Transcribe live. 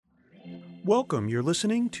Welcome, you're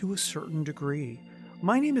listening to A Certain Degree.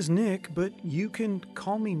 My name is Nick, but you can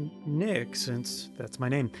call me Nick since that's my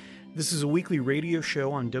name. This is a weekly radio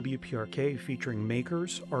show on WPRK featuring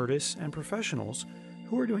makers, artists, and professionals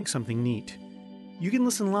who are doing something neat. You can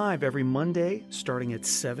listen live every Monday starting at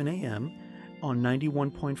 7 a.m. on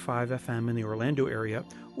 91.5 FM in the Orlando area,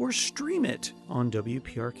 or stream it on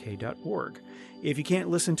WPRK.org. If you can't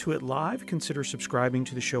listen to it live, consider subscribing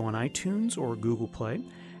to the show on iTunes or Google Play,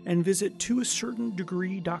 and visit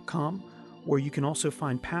toacertaindegree.com, where you can also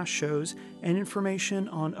find past shows and information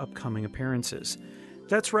on upcoming appearances.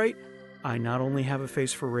 That's right, I not only have a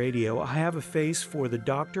face for radio, I have a face for the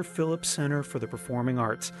Dr. Phillips Center for the Performing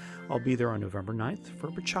Arts. I'll be there on November 9th for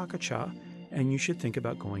Pachakacha, and you should think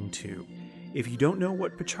about going too. If you don't know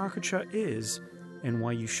what Pachakacha is and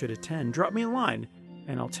why you should attend, drop me a line,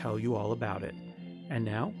 and I'll tell you all about it. And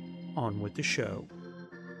now, on with the show.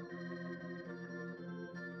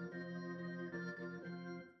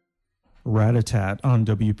 Rat-a-tat on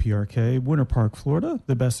WPRK, Winter Park, Florida,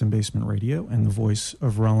 the best in basement radio and the voice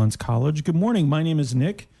of Rollins College. Good morning. My name is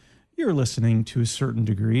Nick. You're listening to A Certain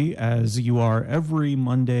Degree, as you are every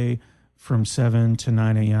Monday from 7 to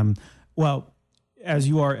 9 a.m. Well, as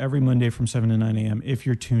you are every Monday from 7 to 9 a.m. if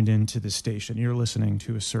you're tuned into the station. You're listening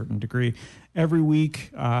to A Certain Degree. Every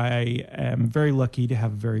week, I am very lucky to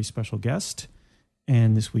have a very special guest,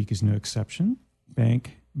 and this week is no exception.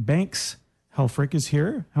 Banks Helfrich is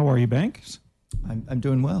here. How are you, Banks? I'm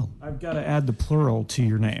doing well. I've got to add the plural to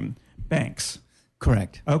your name. Banks.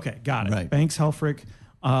 Correct. Okay, got it. Right. Banks Helfrich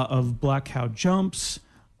of Black Cow Jumps,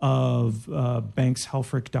 of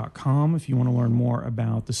bankshelfrich.com if you want to learn more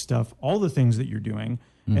about the stuff, all the things that you're doing.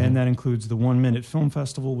 Mm-hmm. And that includes the 1 Minute Film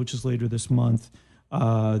Festival, which is later this month,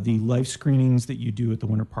 the live screenings that you do at the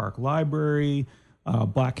Winter Park Library.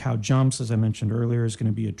 Black Cow Jumps, as I mentioned earlier, is going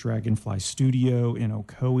to be at Dragonfly Studio in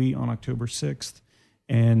Ocoee on October 6th.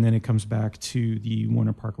 And then it comes back to the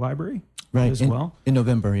Winter Park Library as well. In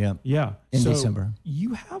November, yeah. Yeah. In December.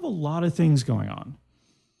 You have a lot of things going on,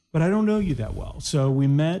 but I don't know you that well. So we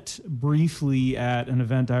met briefly at an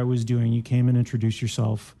event I was doing. You came and introduced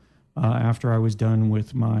yourself after I was done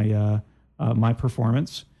with my my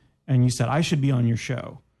performance. And you said, I should be on your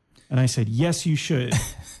show. And I said, yes, you should.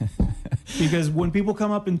 Because when people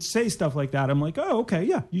come up and say stuff like that, I'm like, oh, okay,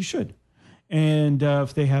 yeah, you should. And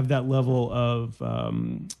if they have that level of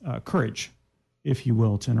courage, if you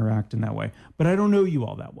will, to interact in that way. But I don't know you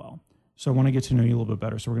all that well. So I want to get to know you a little bit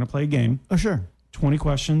better. So we're going to play a game. Oh, sure. 20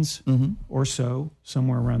 questions or so,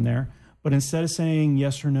 somewhere around there. But instead of saying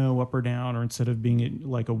yes or no, up or down, or instead of being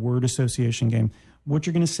like a word association game, what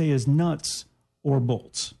you're going to say is nuts or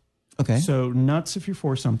bolts. Okay. So nuts if you're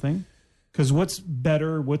for something. Because what's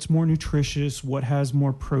better, what's more nutritious, what has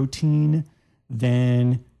more protein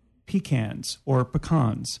than pecans or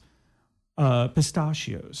pecans,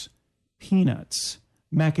 pistachios, peanuts,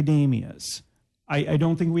 macadamias? I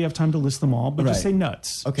don't think we have time to list them all, but just say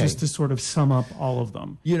nuts, just to sort of sum up all of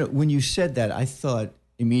them. You know, when you said that, I thought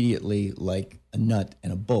immediately like a nut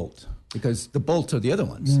and a bolt, because the bolts are the other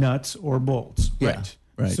ones. Nuts or bolts, yeah,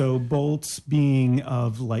 right. So bolts being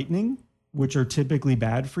of lightning, which are typically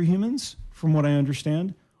bad for humans, from what I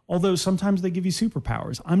understand. Although sometimes they give you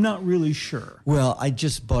superpowers. I'm not really sure. Well, I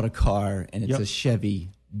just bought a car, and it's a Chevy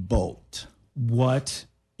Bolt. What?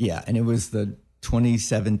 Yeah, and it was the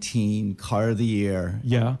 2017 Car of the Year.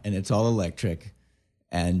 Yeah. And it's all electric.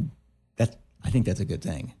 And I think that's a good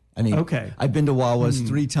thing. I mean, I've been to Wawa's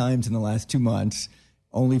 3 times in the last 2 months,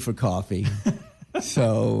 only for coffee.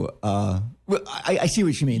 So I see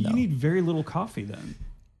what you mean, though. You need very little coffee then.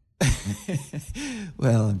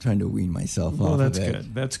 Well, I'm trying to wean myself off of it.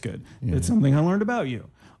 Good. That's good. Yeah. It's something I learned about you.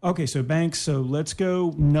 Okay, so Banks, so let's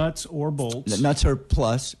go nuts or bolts. Nuts are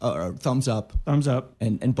plus, or thumbs up. Thumbs up.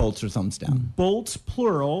 And bolts are thumbs down. Bolts,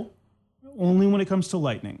 plural, only when it comes to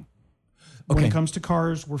lightning. When it comes to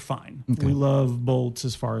cars, we're fine. Okay. We love bolts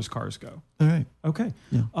as far as cars go. All right. Okay.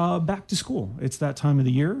 Yeah. Back to school. It's that time of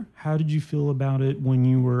the year. How did you feel about it when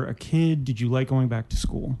you were a kid? Did you like going back to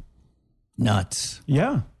school? Nuts.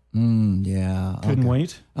 Yeah. Yeah. Couldn't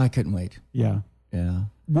wait? I couldn't wait. Yeah. Yeah.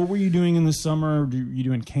 What were you doing in the summer? Were you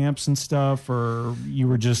doing camps and stuff, or you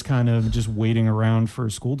were just kind of just waiting around for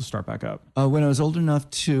school to start back up? When I was old enough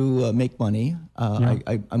to make money,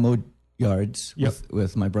 I mowed yards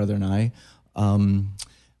with my brother and I.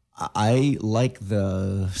 I like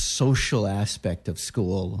the social aspect of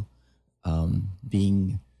school,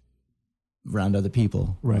 being around other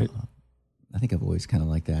people. Right. I think I've always kind of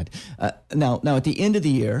liked that. Now at the end of the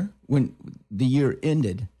year, when the year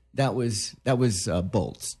ended, that was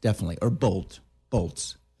bolts, definitely, or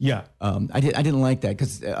bolts. Yeah. I didn't like that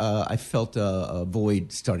because I felt a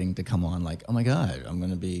void starting to come on. Like, oh my God, I'm going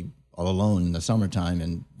to be all alone in the summertime,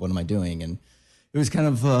 and what am I doing? And it was kind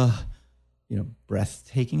of,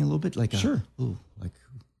 breathtaking a little bit. Like, sure. Like,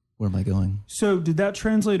 where am I going? So did that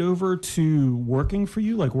translate over to working for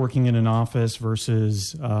you, like working in an office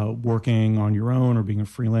versus working on your own or being a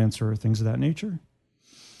freelancer or things of that nature?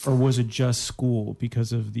 Or was it just school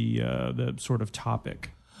because of the sort of topic?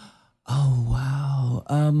 Oh, wow.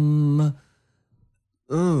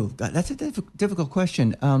 God, that's a difficult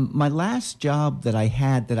question. My last job that I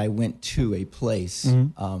had that I went to a place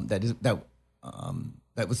that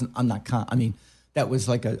was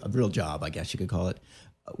like a real job, I guess you could call it,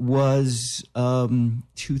 was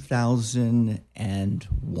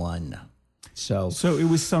 2001. So it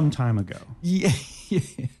was some time ago. Yeah,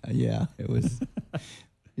 it was.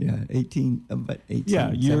 Yeah, 18.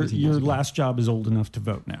 Yeah, your last job is old enough to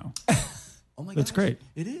vote now. Oh my god, that's great.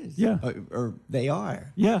 It is. Yeah, or they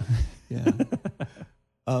are. Yeah, yeah.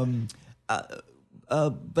 But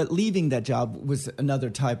leaving that job was another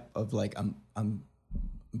type of like I'm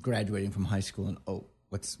graduating from high school and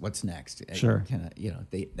what's next? Sure. Kind of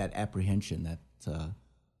that apprehension, that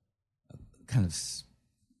kind of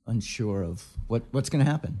unsure of what's going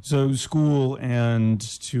to happen. So school and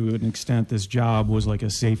to an extent this job was like a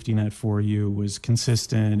safety net for you. It was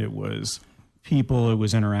consistent. It was people. It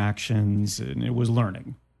was interactions, and it was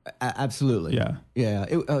learning. Absolutely. Yeah. Yeah.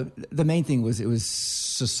 The main thing was it was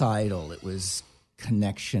societal. It was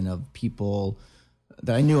connection of people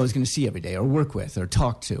that I knew I was going to see every day, or work with, or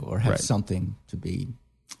talk to, or have something to be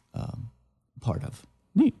part of.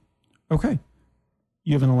 Neat. Okay.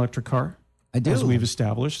 You have an electric car? I do. As we've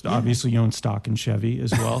established. Yeah. Obviously, you own stock in Chevy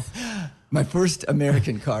as well. My first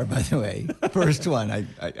American car, by the way. First one. I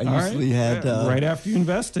usually had... right after you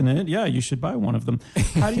invest in it, you should buy one of them.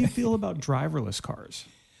 How do you feel about driverless cars?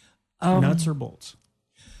 Nuts or bolts?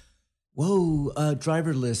 Whoa,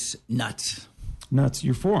 driverless nuts. Nuts,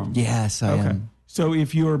 you're for them? Yes, I am. So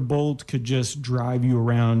if your Bolt could just drive you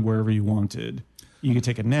around wherever you wanted, you could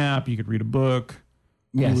take a nap, you could read a book,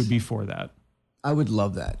 you would be for that. I would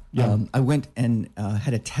love that. Yeah. I went and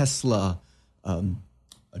had a Tesla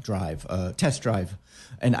test drive,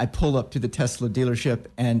 and I pulled up to the Tesla dealership,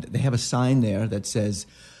 and they have a sign there that says,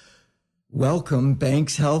 "Welcome,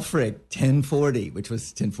 Banks Helfrich, 1040," which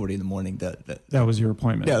was 1040 in the morning. That was your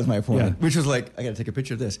appointment. That was my appointment, which was like, I got to take a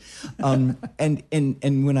picture of this. And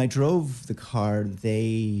when I drove the car,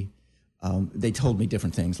 they told me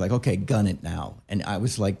different things, like, okay, gun it now. And I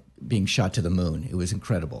was like being shot to the moon. It was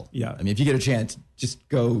incredible. Yeah. I mean, if you get a chance, just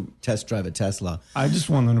go test drive a Tesla. I just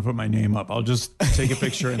want them to put my name up. I'll just take a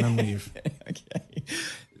picture and then leave. Okay.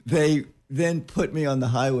 They then put me on the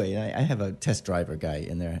highway, and I have a test driver guy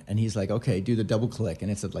in there, and he's like, okay, do the double click.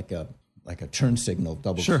 And it's like a turn signal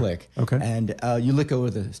double click. Okay. And you look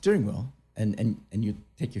over the steering wheel, and you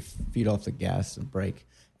take your feet off the gas and brake.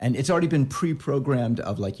 And it's already been pre-programmed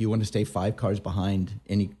of like, you want to stay 5 cars behind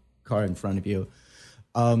any car in front of you.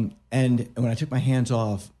 And when I took my hands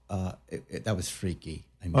off, that was freaky.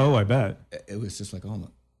 I bet. It was just like,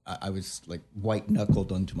 I was like white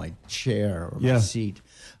knuckled onto my chair or my seat.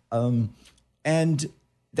 And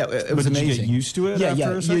that it was amazing. Did you get used to it?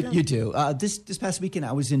 After a second? You do. This past weekend,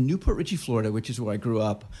 I was in Newport Richey, Florida, which is where I grew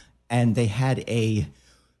up, and they had a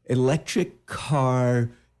electric car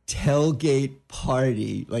tailgate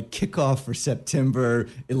party, like kickoff for September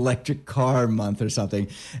electric car month or something.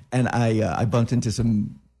 And I bumped into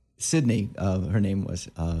Sydney, her name was,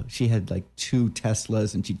 she had like 2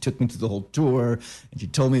 Teslas, and she took me to the whole tour, and she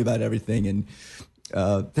told me about everything. And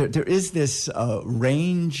there is this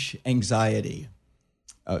range anxiety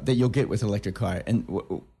that you'll get with an electric car. And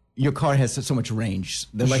your car has so much range.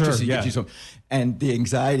 The electricity gives you and the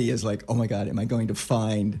anxiety is like, oh my God, am I going to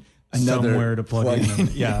find somewhere to plug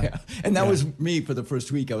in. Yeah. And that was me for the first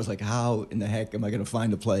week. I was like, how in the heck am I going to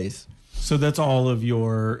find a place? So that's all of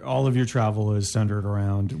your travel is centered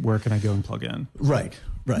around where can I go and plug in? Right.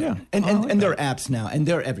 Yeah. And there are apps now, and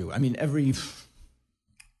they're everywhere. I mean, every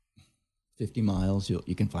 50 miles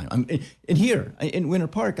you can find them. And here in Winter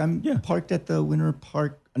Park, I'm parked at the Winter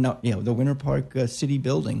Park City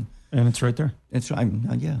building. And it's right there.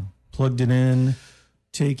 Plugged it in.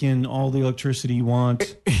 Take in all the electricity you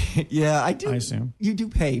want. Yeah, I do. I assume you do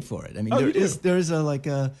pay for it. I mean, there's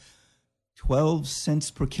a 12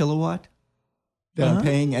 cents per kilowatt that I'm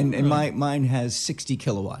paying, and mine has 60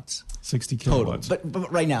 kilowatts. 60 kilowatts. Total.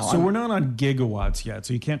 But right now, we're not on gigawatts yet,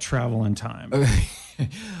 so you can't travel in time.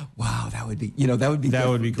 Wow, that would be cool.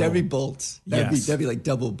 That'd be bolts. That'd be like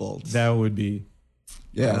double bolts. That would be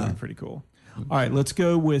pretty cool. All right, let's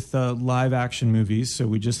go with live action movies. So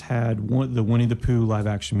we just had the Winnie the Pooh live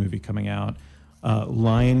action movie coming out.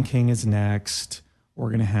 Lion King is next. We're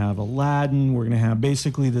going to have Aladdin. We're going to have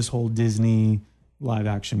basically this whole Disney live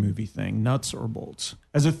action movie thing. Nuts or bolts?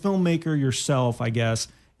 As a filmmaker yourself, I guess,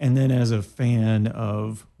 and then as a fan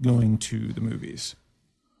of going to the movies.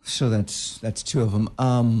 So that's two of them.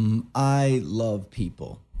 I love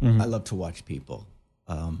people. I love to watch people.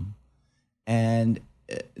 And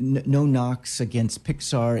no knocks against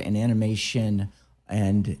Pixar and animation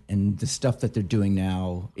and the stuff that they're doing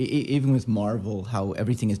now. Even with Marvel, how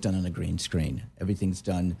everything is done on a green screen. Everything's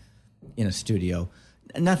done in a studio.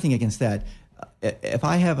 Nothing against that. If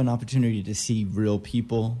I have an opportunity to see real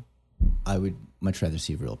people, I would much rather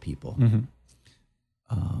see real people.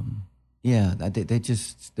 Yeah,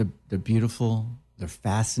 they're beautiful. They're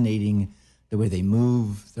fascinating. The way they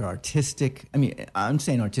move, they're artistic. I mean, I'm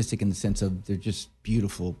saying artistic in the sense of they're just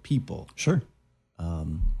beautiful people. Sure.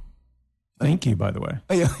 Thank you, by the way.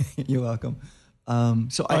 Oh, yeah, you're welcome.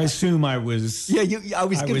 So I assume I was. Yeah, I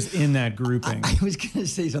was in that grouping. I was going to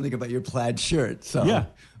say something about your plaid shirt. So yeah,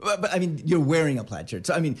 but I mean, you're wearing a plaid shirt.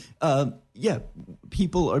 So I mean, yeah,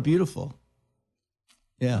 people are beautiful.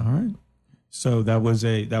 Yeah. All right. So that was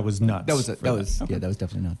nuts. That was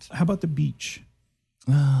definitely nuts. How about the beach?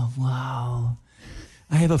 Oh wow!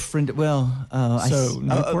 I have a friend. Well,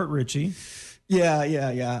 Newport Richie.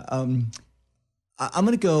 Yeah. I'm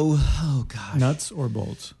gonna go. Oh gosh, nuts or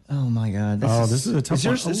bolts? Oh my God! This is a tough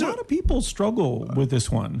one. A lot of people struggle with this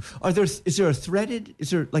one. Is there a threaded? Is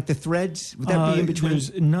there like the threads? Would that be in between?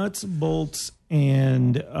 There's nuts, bolts,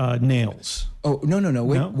 and nails. Oh no!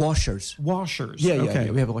 Wait, no? Washers. Yeah. Okay.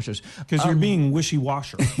 Yeah, we have washers. Because you're being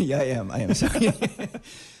wishy-washer. Yeah, I am. Sorry.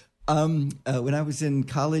 When I was in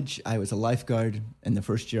college, I was a lifeguard, and the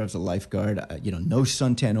first year I was a lifeguard. No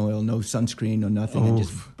suntan oil, no sunscreen, no nothing, and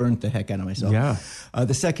just burnt the heck out of myself. Yeah.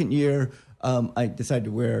 The second year, I decided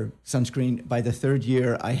to wear sunscreen. By the third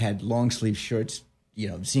year, I had long sleeve shirts,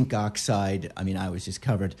 zinc oxide. I mean, I was just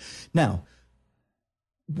covered. Now,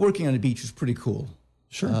 working on the beach was pretty cool.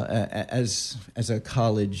 Sure. As a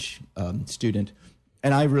college student,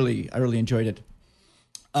 and I really enjoyed it.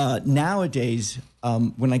 Nowadays,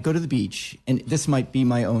 when I go to the beach, and this might be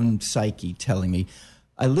my own psyche telling me,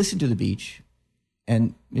 I listen to the beach,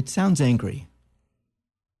 and it sounds angry.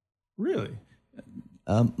 Really?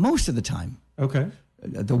 Most of the time. Okay.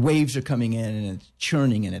 The waves are coming in, and it's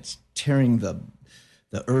churning, and it's tearing the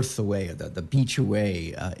earth away, or the beach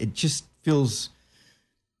away. It just feels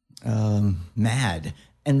mad.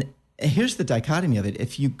 And here's the dichotomy of it.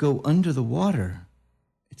 If you go under the water,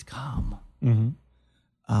 it's calm. Mm-hmm.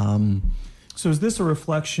 So is this a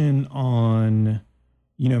reflection on,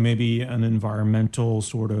 maybe an environmental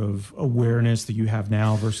sort of awareness that you have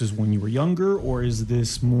now versus when you were younger? Or is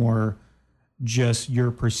this more just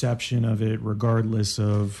your perception of it regardless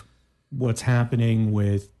of what's happening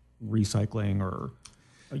with recycling or,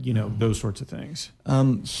 those sorts of things?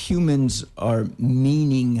 Humans are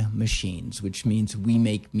meaning machines, which means we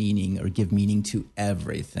make meaning or give meaning to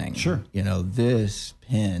everything. Sure. This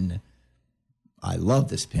pen... I love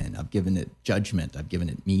this pen. I've given it judgment. I've given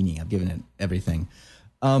it meaning. I've given it everything.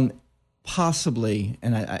 Possibly,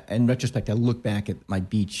 and I, in retrospect, I look back at my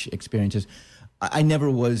beach experiences. I never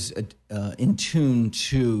was in tune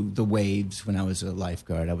to the waves when I was a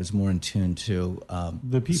lifeguard. I was more in tune to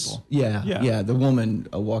the people. Yeah. The woman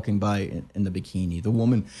walking by in the bikini. The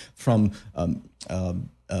woman from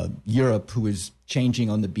Europe who was changing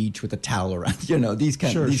on the beach with a towel around. These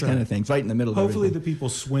kind of things, right in the middle. Hopefully, of the people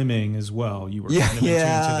swimming as well. You were kind of in tune to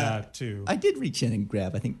that too. I did reach in and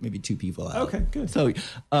grab, I think, maybe two people out. Okay, good. So,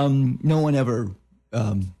 no one ever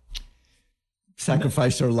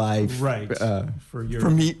sacrificed their life, right?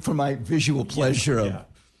 For my visual pleasure.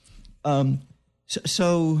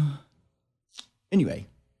 So anyway,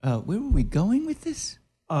 where were we going with this?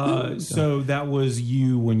 So that was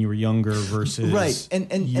you when you were younger versus right.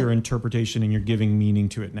 and your interpretation, and you're giving meaning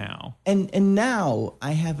to it now. And now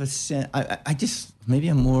I have a sense. I just maybe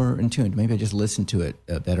I'm more in tune. Maybe I just listen to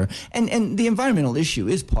it better. And the environmental issue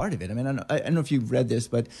is part of it. I mean, I don't know if you've read this,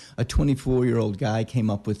 but a 24-year-old guy came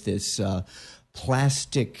up with this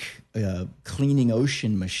plastic cleaning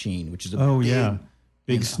ocean machine, which is a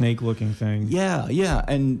big snake-looking thing. Yeah,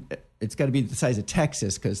 and it's got to be the size of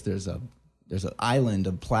Texas because there's an island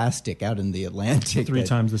of plastic out in the Atlantic. 3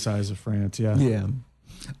 times the size of France, yeah. Yeah.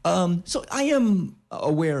 So I am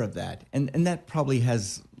aware of that. And that probably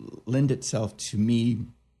has lent itself to me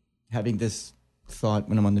having this thought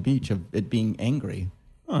when I'm on the beach of it being angry.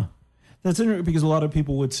 Huh. That's interesting because a lot of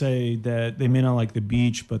people would say that they may not like the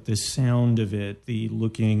beach, but the sound of it, the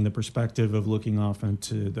perspective of looking off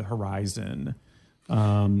into the horizon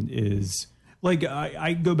is like,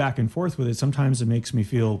 I go back and forth with it. Sometimes it makes me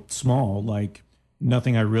feel small, like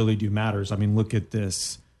nothing I really do matters. I mean, look at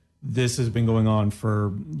this. This has been going on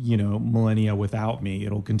for, millennia without me.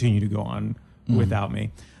 It'll continue to go on without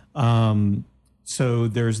me. So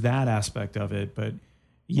there's that aspect of it. But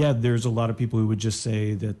yeah, there's a lot of people who would just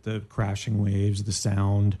say that the crashing waves, the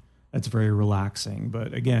sound, that's very relaxing.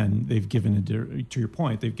 But again, they've given it, to your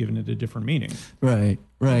point, they've given it a different meaning. Right.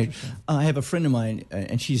 I have a friend of mine,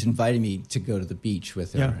 and she's invited me to go to the beach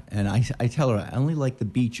with her. Yeah. And I tell her I only like the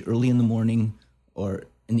beach early in the morning or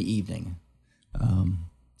in the evening.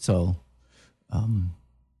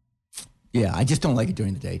 Yeah, I just don't like it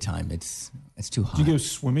during the daytime. It's too hot. Do you go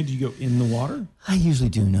swimming? Do you go in the water? I usually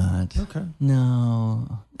do not. Okay.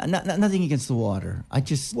 No, nothing against the water.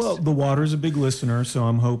 Well, the water's a big listener, so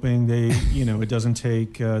I'm hoping it doesn't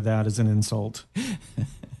take that as an insult.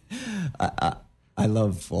 I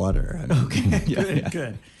love water. Okay,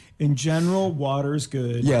 good. In general, water's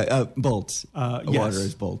good. Yeah, bolts. Yes. Water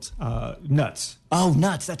is bolts. Nuts. Oh,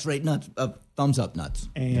 nuts. That's right. Nuts. Thumbs up, nuts.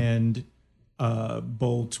 And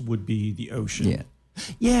bolt would be the ocean.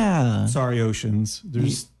 Yeah. Sorry, oceans.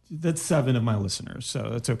 That's 7 of my listeners, so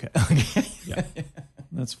that's okay. Yeah,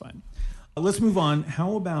 that's fine. Let's move on.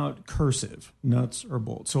 How about cursive, nuts or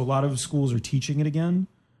bolts? So a lot of schools are teaching it again.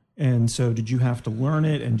 And so did you have to learn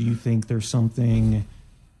it? And do you think there's something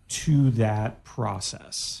to that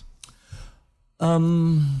process?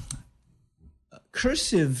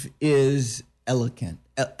 Cursive is eloquent.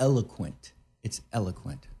 It's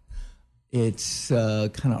eloquent. It's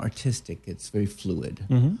kind of artistic. It's very fluid.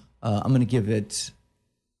 Mm-hmm. I'm going to give it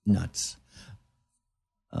nuts.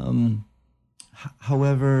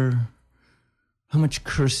 However, how much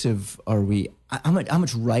cursive are we? How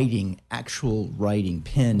much writing, actual writing,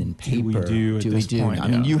 pen and paper do we do? Point, I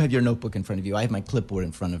mean, you have your notebook in front of you. I have my clipboard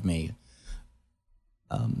in front of me.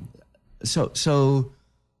 So,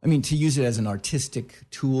 I mean, to use it as an artistic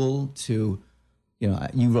tool to,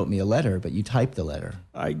 you wrote me a letter, but you typed the letter.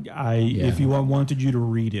 If you wanted you to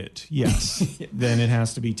read it, yes, then it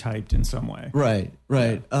has to be typed in some way. Right.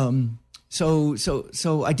 Yeah.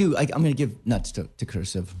 So I do. I'm going to give nuts to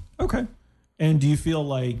cursive. Okay. And do you feel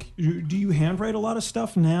like, do you handwrite a lot of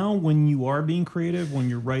stuff now when you are being creative, when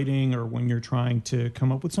you're writing or when you're trying to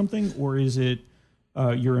come up with something? Or is it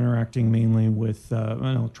you're interacting mainly with an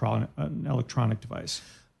electronic device?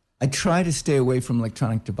 I try to stay away from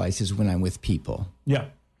electronic devices when I'm with people. Yeah.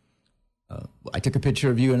 I took a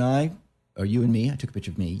picture of you and I, or you and me. I took a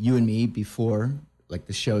picture of me, you and me before like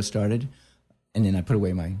the show started. And then I put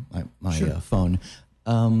away my sure. Phone.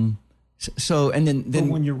 And then but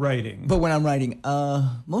when you're writing, but when I'm writing,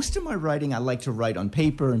 most of my writing I like to write on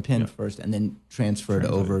paper and pen first, and then transfer it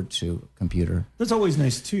over to computer. That's always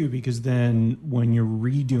nice too, because then when you're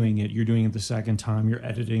redoing it, you're doing it the second time. You're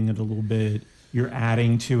editing it a little bit. You're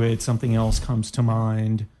adding to it. Something else comes to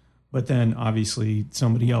mind, but then obviously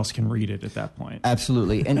somebody else can read it at that point.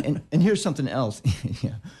 Absolutely. And here's something else.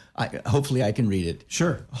 Hopefully I can read it.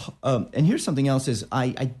 Sure. And here's something else is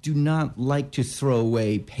I do not like to throw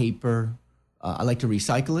away paper. I like to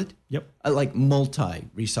recycle it. Yep. I like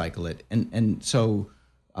multi-recycle it. And so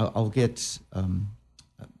I'll get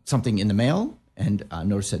something in the mail, and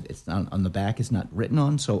notice that it's not on the back, it's not written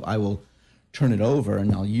on, so I will turn it over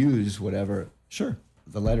and I'll use whatever sure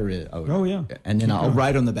the letter is. Oh, yeah. And then I'll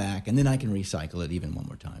write on the back, and then I can recycle it even one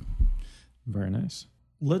more time. Very nice.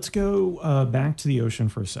 Let's go back to the ocean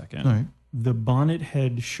for a second. All right. The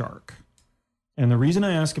bonnethead shark. And the reason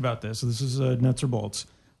I ask about this is nuts or bolts,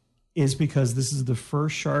 is because this is the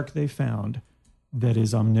first shark they found that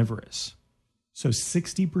is omnivorous. So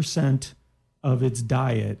 60% of its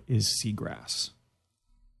diet is seagrass.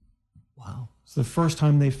 Wow. It's the first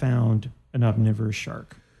time they found an omnivorous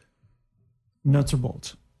shark. Nuts or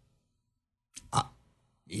bolts?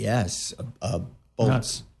 Yes. Nuts.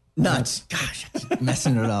 Bolts. Nuts. Gosh, I keep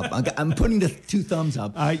messing it up. I'm putting the 2 thumbs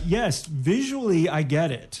up. Yes, visually I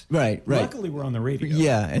get it. Right. Luckily we're on the radio.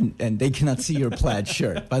 Yeah, and they cannot see your plaid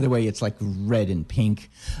shirt. By the way, it's like red and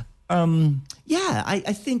pink.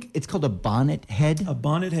 I think it's called a bonnet head. A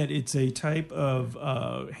bonnet head, it's a type of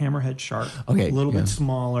hammerhead shark. Okay. A little bit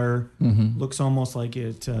smaller. Mm-hmm. Looks almost like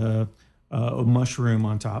it a mushroom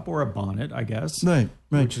on top, or a bonnet, I guess. Right.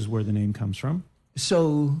 Which is where the name comes from.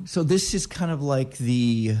 So this is kind of like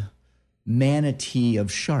the manatee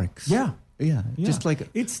of sharks. Yeah. Yeah, just like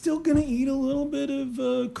it's still going to eat a little bit of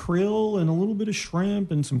krill and a little bit of shrimp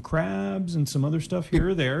and some crabs and some other stuff here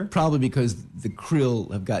or there. Probably because the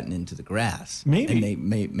krill have gotten into the grass. Maybe. And they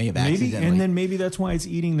may have accidentally. And then maybe that's why it's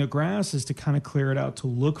eating the grass, is to kind of clear it out to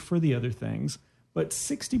look for the other things. But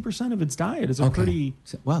 60% of its diet is a pretty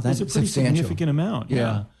significant amount.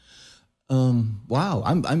 Yeah. Wow,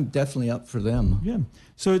 I'm definitely up for them. Yeah.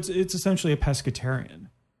 So it's essentially a pescatarian.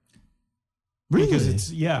 Really?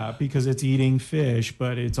 Because it's eating fish,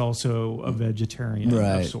 but it's also a vegetarian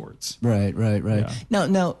of sorts. Right. Yeah.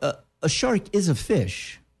 Now, a shark is a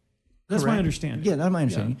fish. That's my understanding. Yeah, that's my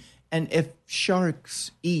understanding. Yeah. And if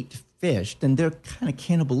sharks eat fish, then they're kind of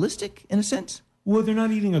cannibalistic in a sense? Well, they're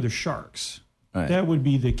not eating other sharks. Right. That would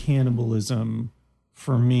be the cannibalism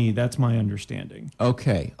for me. That's my understanding.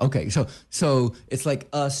 Okay. So it's like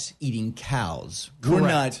us eating cows.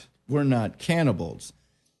 Correct. We're not cannibals.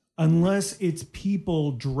 Unless it's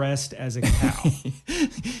people dressed as a cow.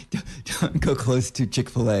 Don't go close to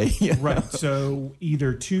Chick-fil-A. Right. So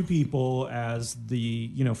either two people as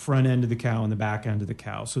the front end of the cow and the back end of the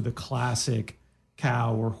cow. So the classic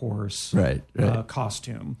cow or horse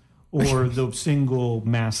costume, or the single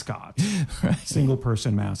mascot, single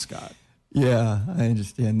person mascot. Yeah, I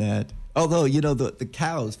understand that. Although, the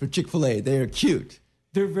cows for Chick-fil-A, they're cute.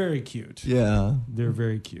 They're very cute. Yeah. They're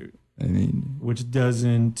very cute. I mean, which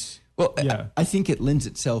doesn't. Well, yeah. I think it lends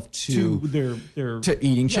itself to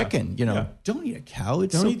eating chicken. Don't eat a cow.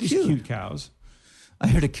 It's don't so eat these cute cows. I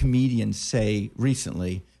heard a comedian say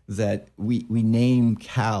recently that we name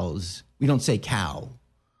cows. We don't say cow.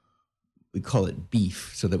 We call it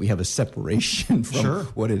beef, so that we have a separation from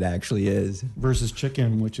what it actually is. Versus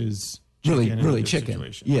chicken, which is really chicken.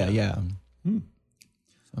 Situation. Yeah.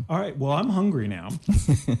 All right. Well, I'm hungry now.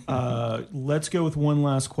 Let's go with one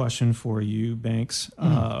last question for you, Banks.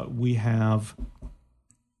 We have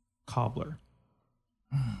cobbler.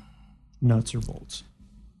 Nuts or bolts?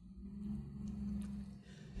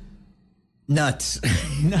 Nuts.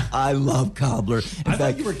 I love cobbler. I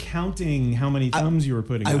thought you were counting how many thumbs you were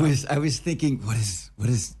putting up. I was thinking, what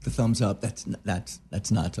is the thumbs up? That's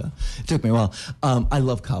not. It took me a while. I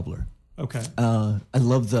love cobbler. Okay. I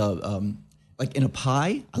love the like in a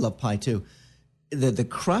pie. I love pie too. The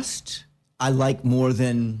crust I like more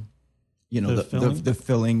than the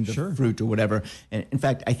filling, the fruit or whatever. And in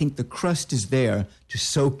fact, I think the crust is there to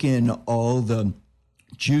soak in all the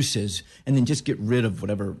juices and then just get rid of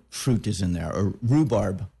whatever fruit is in there, or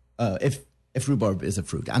rhubarb. If rhubarb is a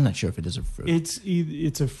fruit, I'm not sure if it is a fruit.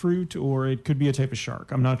 It's a fruit, or it could be a type of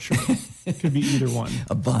shark. I'm not sure. It could be either one.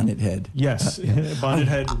 A bonnet head. Yes, bonnet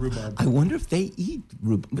head rhubarb. I wonder if they eat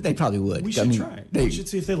rhubarb, but they probably would. We should try. We should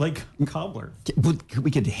see if they like cobbler.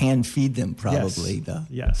 We could hand feed them probably.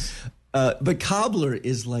 Yes. But cobbler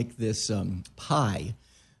is like this pie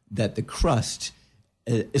that the crust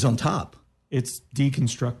is on top. It's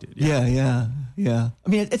deconstructed. Yeah. I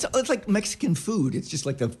mean, it's like Mexican food. It's just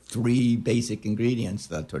like the three basic ingredients: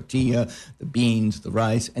 the tortilla, the beans, the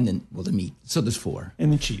rice, and then the meat. So there's four.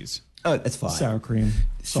 And the cheese. Oh, that's 5. Sour cream,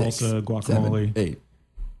 salsa, guacamole. 7, 8.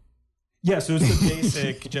 Yeah, so it's the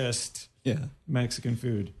basic, just Mexican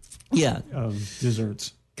food. Yeah. Of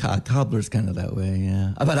desserts. Cobbler's kind of that way,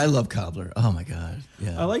 yeah. But I love cobbler. Oh my God,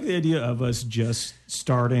 yeah. I like the idea of us just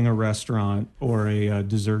starting a restaurant or a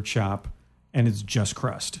dessert shop, and it's just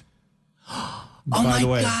crust. Oh my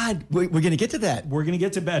God, we're going to get to that. We're going to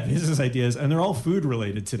get to bad business ideas, and they're all food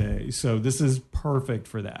related today. So this is perfect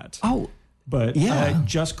for that. Oh, but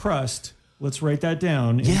just crust. Let's write that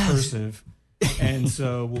down in cursive. And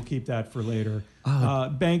so we'll keep that for later.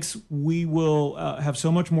 Banks, we will have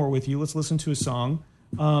so much more with you. Let's listen to a song.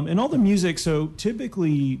 And all the music. So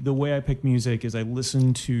typically the way I pick music is I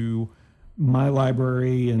listen to my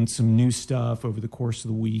library and some new stuff over the course of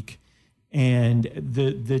the week. And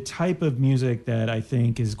the type of music that I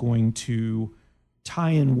think is going to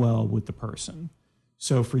tie in well with the person.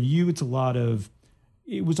 So for you,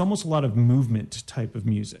 it was almost a lot of movement type of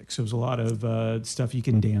music. So it was a lot of stuff you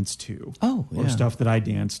can dance to. Oh, yeah. Or stuff that I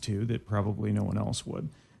dance to that probably no one else would.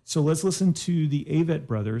 So let's listen to the Avett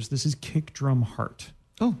Brothers. This is Kick Drum Heart.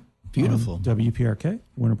 Oh, beautiful. WPRK,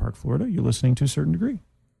 Winter Park, Florida. You're listening to A Certain Degree.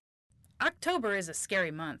 October is a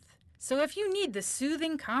scary month. So if you need the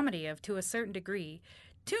soothing comedy of To a Certain Degree,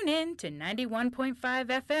 tune in to 91.5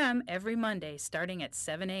 FM every Monday starting at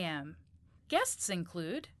 7 a.m. Guests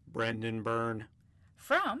include Brendan Byrne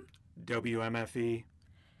from WMFE.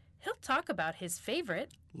 He'll talk about his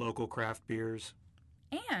favorite local craft beers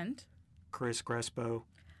and Chris Crespo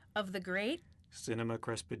of the great Cinema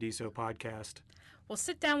Crespediso podcast. We'll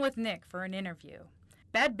sit down with Nick for an interview,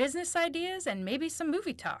 bad business ideas, and maybe some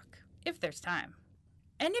movie talk, if there's time.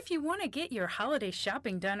 And if you want to get your holiday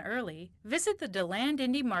shopping done early, visit the DeLand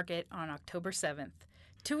Indie Market on October 7th.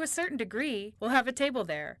 To a Certain Degree, we'll have a table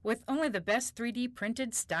there with only the best 3D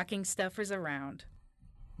printed stocking stuffers around.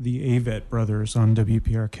 The Avett brothers on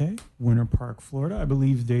WPRK, Winter Park, Florida. I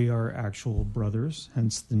believe they are actual brothers,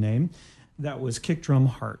 hence the name. That was Kick Drum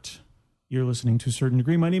Heart. You're listening to A Certain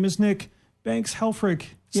Degree. My name is Nick Banks Helfrich.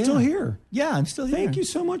 Still here. Yeah, I'm still here. Thank you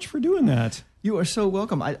so much for doing that. You are so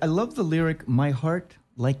welcome. I love the lyric, my heart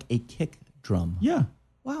like a kick drum. Yeah.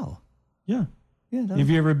 Wow. Yeah. Have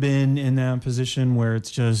you ever been in that position where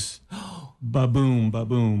it's just ba-boom,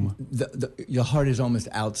 ba-boom? Your heart is almost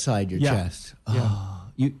outside your chest. Oh,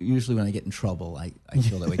 usually when I get in trouble, I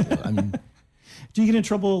feel that way too. I mean, do you get in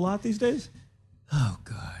trouble a lot these days? Oh,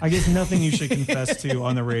 God. I guess nothing you should confess to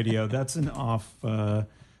on the radio. That's an off-the-air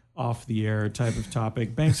type of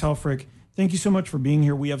topic. Banks Helfrich, thank you so much for being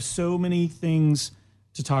here. We have so many things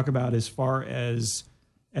to talk about as far as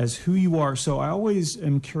who you are. So I always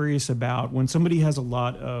am curious about when somebody has a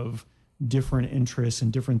lot of different interests and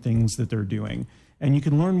different things that they're doing. And you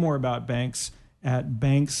can learn more about Banks at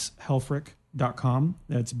bankshelfrich.com.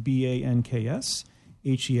 That's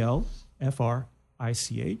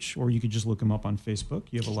BANKSHELFRICH. Or you could just look him up on Facebook.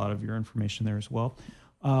 You have a lot of your information there as well.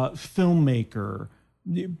 Filmmaker,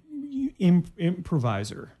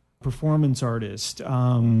 improviser, performance artist,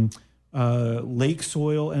 Lake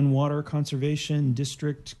Soil and Water Conservation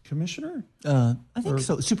District Commissioner? I think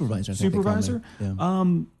so. Supervisor. Supervisor? Yeah.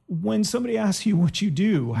 When somebody asks you what you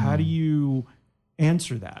do, how do you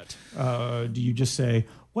answer that? Do you just say,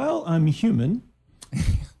 well, I'm human?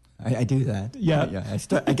 I do that. Yeah.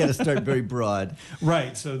 I got to start very broad.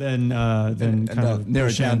 Right. So then kind of narrow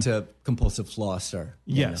it down to compulsive flosser.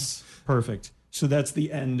 Yes. Perfect. So that's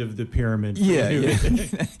the end of the pyramid. Yeah.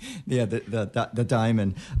 Yeah, the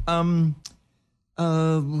diamond.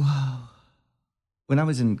 When I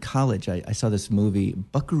was in college, I saw this movie,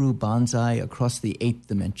 Buckaroo Banzai Across the Eighth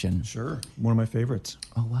Dimension. Sure. One of my favorites.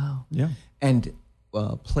 Oh, wow. Yeah. And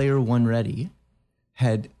Player One Ready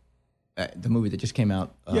had the movie that just came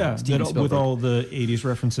out. Steven Spielberg. With all the 80s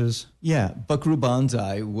references. Yeah. Buckaroo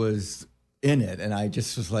Banzai was in it, and I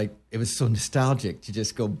just was like, it was so nostalgic to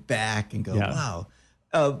just go back and go, wow.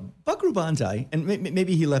 Buckaroo Banzai, and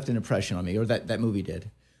maybe he left an impression on me, or that movie did.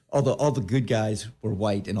 All the good guys were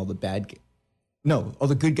white, and all the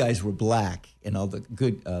good guys were black, and all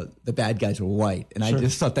the bad guys were white. And I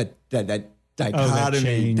just thought that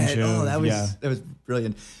dichotomy, that was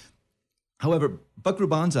brilliant. However, Buckaroo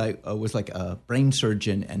Banzai was like a brain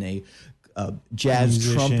surgeon and a jazz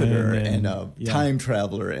musician trumpeter and a time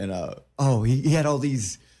traveler and he had all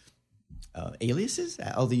these aliases,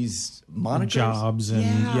 all these monikers, jobs,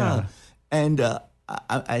 and And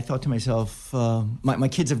I thought to myself, my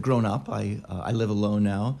kids have grown up. I live alone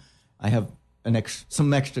now. I have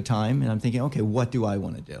some extra time, and I'm thinking, okay, what do I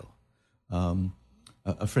want to do?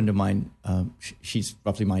 A friend of mine, she's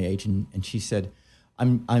roughly my age, and she said,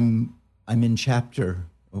 I'm in chapter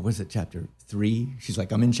 3? She's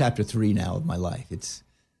like, I'm in chapter 3 now of my life.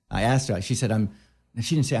 I asked her, she said,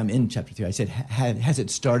 she didn't say I'm in chapter 3. I said, has it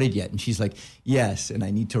started yet? And she's like, yes, and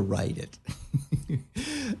I need to write it.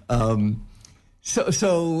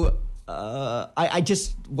 I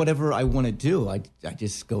just, whatever I want to do, I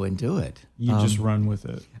just go and do it. You just run with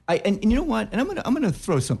it. And you know what? And I'm gonna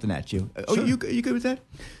throw something at you. Oh, sure. You good with that?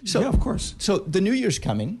 So, yeah, of course. So the New Year's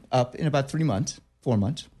coming up in about 4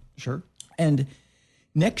 months. Sure. And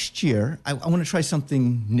next year, I want to try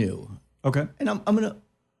something new. Okay. And I'm gonna,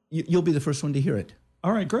 you'll be the first one to hear it.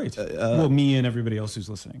 All right, great. Well, me and everybody else who's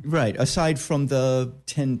listening. Right. Aside from the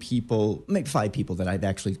 10 people, maybe 5 people that I've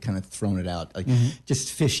actually kind of thrown it out,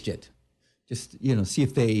 just fished it. Just, see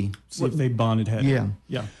if they bonded head. Yeah.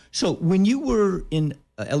 Yeah. So when you were in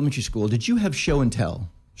elementary school, did you have show and tell?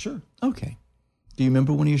 Sure. Okay. Do you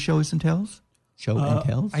remember one of your shows and tells? Show and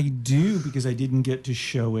tells? I do, because I didn't get to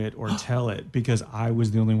show it or tell it because I was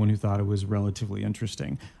the only one who thought it was relatively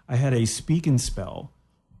interesting. I had a speak and spell.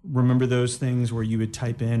 Remember those things where you would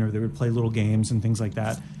type in or they would play little games and things like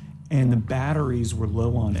that, and the batteries were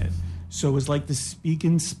low on it. So it was like the speak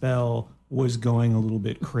and spell was going a little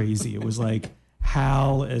bit crazy. It was like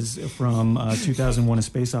Hal from 2001: A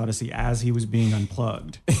Space Odyssey as he was being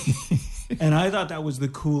unplugged. And I thought that was the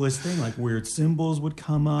coolest thing. Like weird symbols would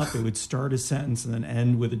come up. It would start a sentence and then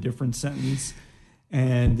end with a different sentence.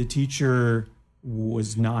 And the teacher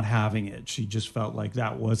was not having it. She just felt like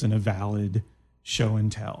that wasn't a valid show and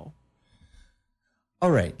tell. All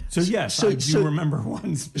right. So yes, I do remember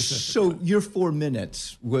one specific. So your 4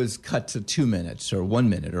 minutes was cut to 2 minutes or 1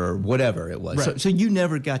 minute or whatever it was. Right. So you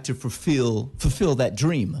never got to fulfill that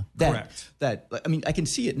dream. Correct. I mean, I can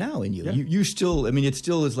see it now in you. Yeah. You still, I mean, it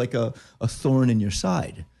still is like a thorn in your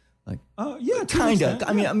side. Like, yeah, kind of. Yeah.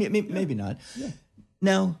 I mean, maybe not. Yeah.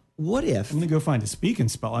 Now, what if? I'm going to go find a speak and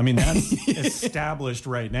spell. I mean, that's established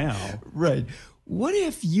right now. Right. What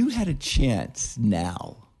if you had a chance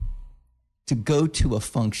now to go to a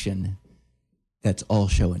function that's all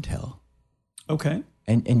show and tell? Okay.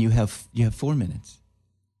 And you have 4 minutes.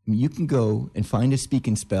 I mean, you can go and find a speak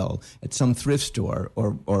and spell at some thrift store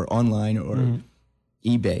or online or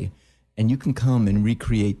eBay, and you can come and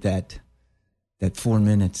recreate that 4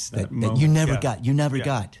 minutes that you never got. You never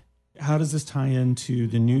got. How does this tie into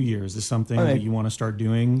the new year? Is this something that you want to start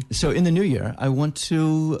doing? So in the new year, I want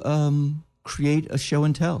to create a show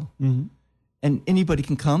and tell. Mm-hmm. And anybody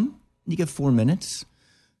can come. You get 4 minutes.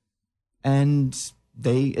 And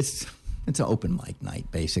it's an open mic night,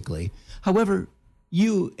 basically. However,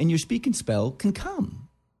 you and your speak and spell can come.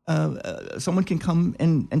 Someone can come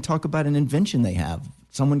and talk about an invention they have.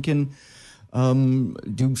 Someone can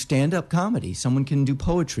do stand-up comedy. Someone can do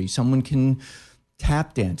poetry. Someone can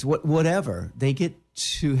tap dance, whatever. They get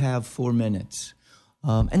to have 4 minutes.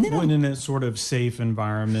 And then in a sort of safe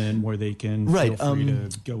environment where they can feel free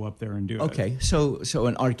to go up there and do it. Okay, so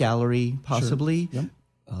an art gallery, possibly. Sure.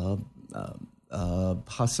 Yep.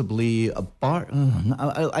 Possibly a bar.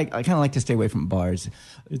 I kind of like to stay away from bars.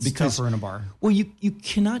 It's tougher in a bar. Well, you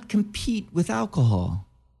cannot compete with alcohol.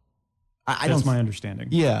 That's my understanding.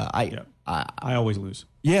 Yeah. I always lose.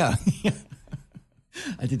 Yeah.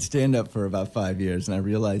 I did stand up for about 5 years, and I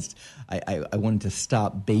realized I wanted to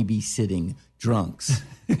stop babysitting drunks,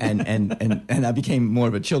 and I became more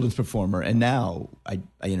of a children's performer, and now I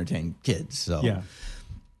entertain kids. So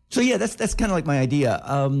yeah, that's kind of like my idea.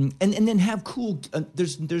 And then have cool.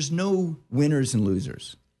 There's no winners and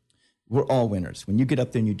losers. We're all winners when you get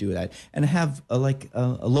up there and you do that, and have a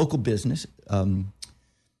local business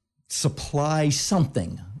supply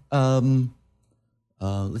something.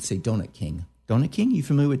 Let's say Donut King. Donut King, you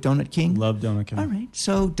familiar with Donut King? Love Donut King. All right,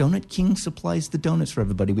 so Donut King supplies the donuts for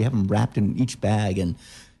everybody. We have them wrapped in each bag, and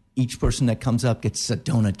each person that comes up gets a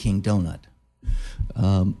Donut King donut.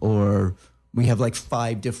 Or we have like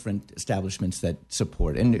 5 different establishments that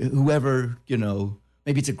support, and whoever,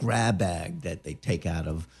 maybe it's a grab bag that they take out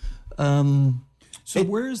of. So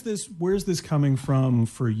where's this coming from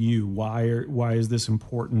for you? Why is this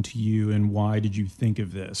important to you, and why did you think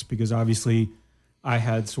of this? Because obviously I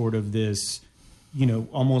had sort of this,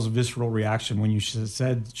 almost visceral reaction when you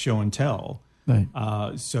said show and tell. Right.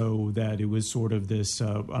 So that it was sort of this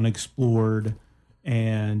unexplored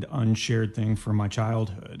and unshared thing from my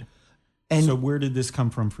childhood. And so where did this come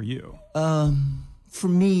from for you? For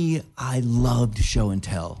me, I loved show and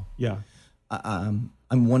tell. Yeah. I'm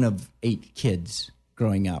one of 8 kids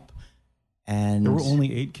growing up. And there were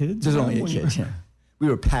only 8 kids? There's only 8 kids, yeah. We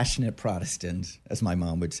were passionate Protestants, as my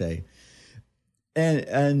mom would say.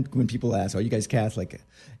 And when people ask, are you guys Catholic?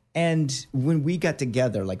 And when we got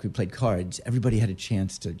together, like we played cards, everybody had a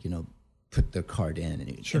chance to, put their card in.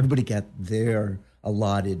 And everybody got their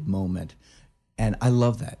allotted moment. And I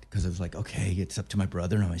love that because I was like, okay, it's up to my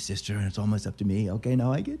brother and my sister, and it's almost up to me. Okay,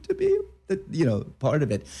 now I get to be, part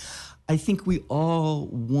of it. I think we all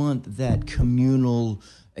want that communal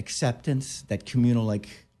acceptance, that communal,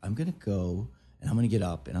 I'm going to go and I'm going to get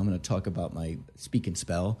up and I'm going to talk about my speak and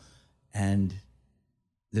spell. And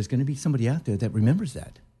there's going to be somebody out there that remembers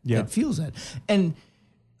that, that feels that. And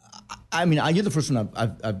I mean, you're the first one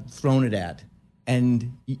I've thrown it at.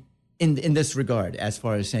 And in this regard, as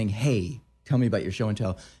far as saying, hey, tell me about your show and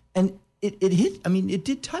tell. And it hit, it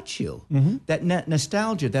did touch you. Mm-hmm. That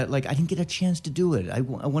nostalgia, that I didn't get a chance to do it. I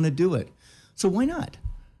want to do it. So why not?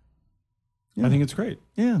 Yeah. I think it's great.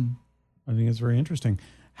 Yeah. I think it's very interesting.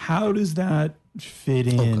 How does that fit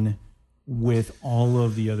in with all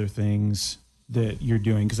of the other things that you're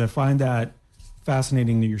doing? Because I find that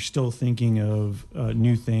fascinating that you're still thinking of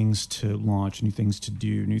new things to launch, new things to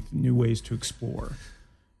do, new ways to explore.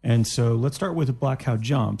 And so let's start with Black Cow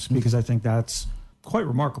Jumps, because I think that's quite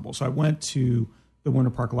remarkable. So I went to the Winter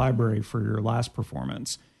Park Library for your last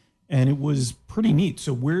performance, and it was pretty neat.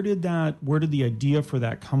 So where did the idea for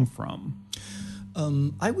that come from?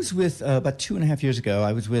 I was with, about 2.5 years ago,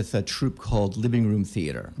 I was with a troupe called Living Room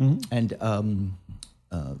Theater. Mm-hmm.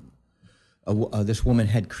 And this woman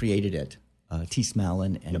had created it, T.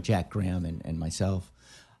 Smallin and Jack Graham and myself.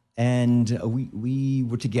 And we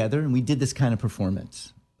were together and we did this kind of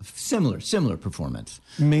performance. similar performance.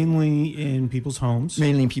 Mainly in people's homes.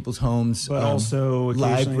 But also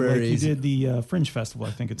libraries. Like you did the Fringe Festival,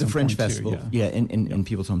 I think. The Fringe Festival, in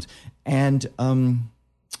people's homes. And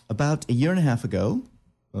about a year and a half ago,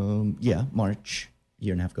 March,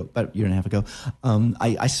 about a year and a half ago,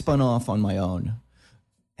 I spun off on my own,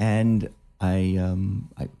 and I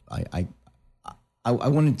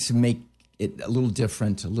wanted to make it a little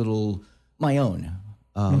different, a little my own.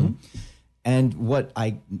 And what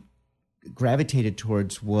I gravitated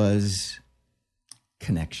towards was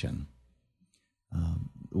connection.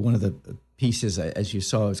 One of the pieces, as you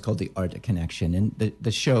saw, is called The Art of Connection. And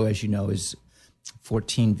the show, as you know, is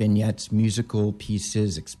 14 vignettes, musical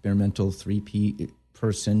pieces, experimental,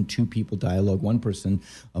 3-person, 2 people dialogue, 1 person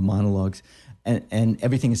monologues. And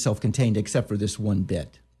everything is self-contained except for this one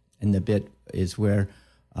bit. And the bit is where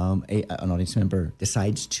an audience member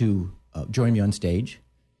decides to join me on stage.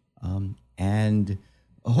 And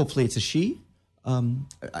hopefully it's a she.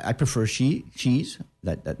 I prefer she's.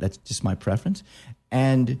 That's just my preference.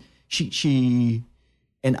 And she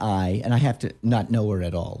and I have to not know her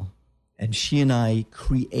at all. And she and I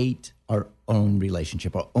create our own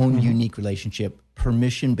relationship, our own unique relationship,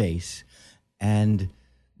 permission-based. And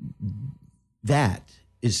that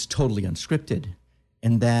is totally unscripted.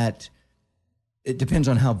 And that it depends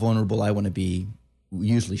on how vulnerable I want to be.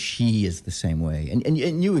 Usually she is the same way. And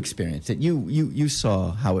you experienced it. You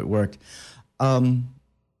saw how it worked. And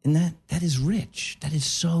that is rich. That is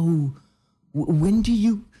so... When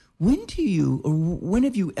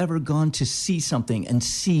have you ever gone to see something and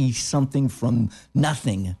see something from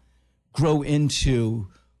nothing grow into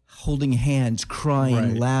holding hands,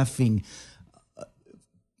 crying, laughing,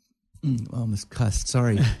 almost cussed,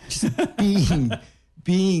 sorry, just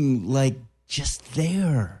being like just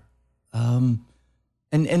there. And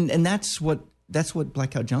that's what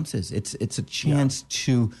Black Cow Jumps is. It's a chance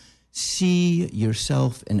to see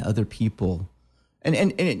yourself and other people.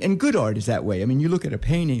 And good art is that way. I mean, you look at a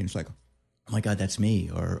painting and it's like, oh my God, that's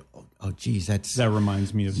me. Or, oh geez, that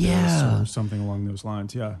reminds me of this, or something along those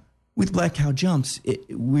lines. Yeah. With Black Cow Jumps,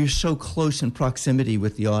 we're so close in proximity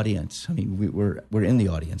with the audience. I mean, we're in the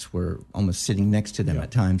audience. We're almost sitting next to them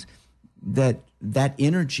at times. That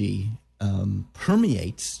energy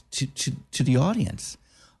permeates to the audience.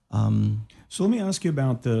 So let me ask you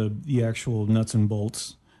about the actual nuts and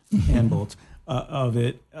bolts of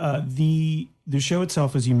it. The show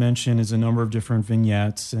itself, as you mentioned, is a number of different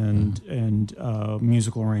vignettes and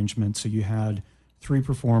musical arrangements. So you had 3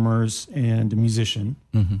 performers and a musician,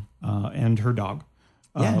 and her dog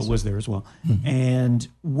was there as well. And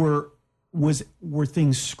were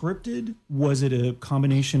things scripted? Was it a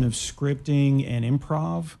combination of scripting and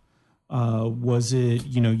improv? Was it,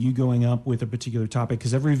 you going up with a particular topic?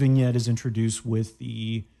 Because every vignette is introduced with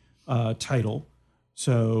the title.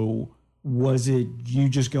 So was it you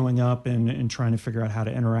just going up and trying to figure out how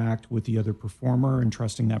to interact with the other performer and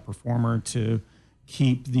trusting that performer to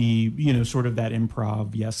keep the, sort of that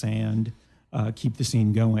improv, keep the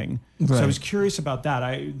scene going? Right. So I was curious about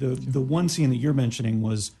that. The one scene that you're mentioning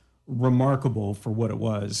was remarkable for what it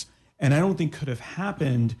was, and I don't think could have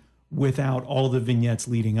happened without all the vignettes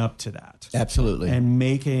leading up to that. Absolutely. And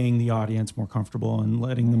making the audience more comfortable and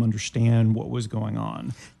letting them understand what was going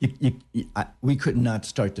on. We could not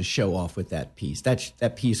start the show off with that piece.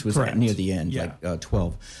 That piece was Correct. Near the end,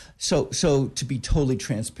 12. So to be totally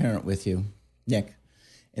transparent with you, Nick,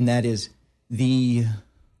 and that is the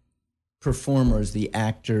performers, the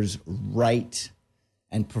actors write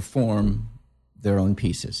and perform their own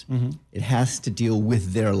pieces. It has to deal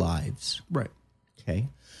with their lives. Right. Okay.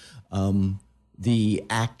 The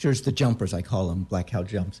actors, the jumpers, I call them, Black Cow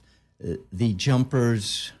Jumps. The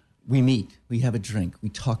jumpers, we meet, we have a drink, we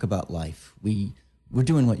talk about life. We're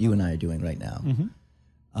doing what you and I are doing right now.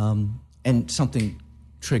 And something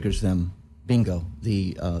triggers them. Bingo,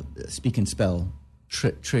 the speak and spell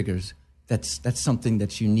triggers. That's something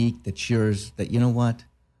that's unique, that's yours, that, you know what,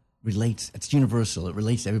 relates. It's universal. It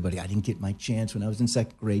relates to everybody. I didn't get my chance when I was in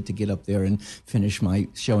 2nd grade to get up there and finish my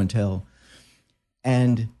show and tell.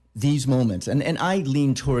 And these moments, and I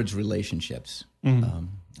lean towards relationships.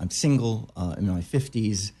 I'm single, in my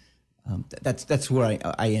 50s. That's where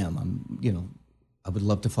I am. I would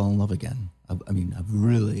love to fall in love again. I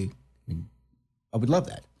would love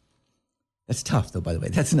that. That's tough, though, by the way.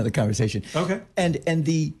 That's another conversation. Okay. And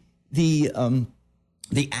the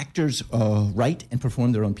actors write and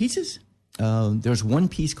perform their own pieces. There's one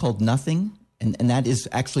piece called Nothing, and that is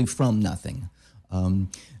actually from Nothing.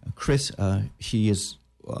 Chris, she is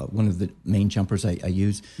one of the main jumpers I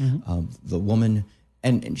use, the woman,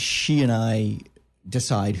 and she and I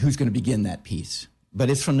decide who's going to begin that piece. but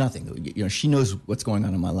it's from nothing. She knows what's going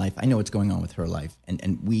on in my life. I know what's going on with her life,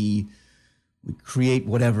 and we create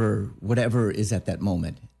whatever is at that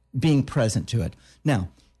moment, being present to it. Now,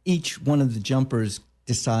 each one of the jumpers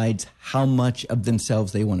decides how much of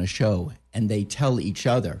themselves they want to show, and they tell each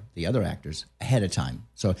other, the other actors, ahead of time.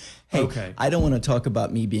 So, hey, I don't want to talk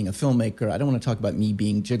about me being a filmmaker. I don't want to talk about me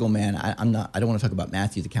being Jiggle Man. I don't want to talk about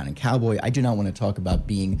Matthew the Counting Cowboy. I do not want to talk about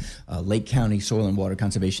being Lake County Soil and Water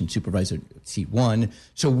Conservation Supervisor, Seat 1.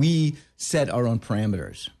 So we set our own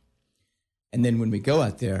parameters. And then when we go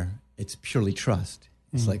out there, it's purely trust.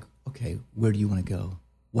 It's like, okay, where do you want to go?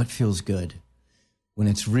 What feels good? When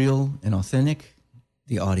it's real and authentic,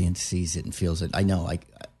 the audience sees it and feels it. I know.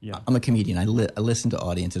 I'm a comedian. I listen to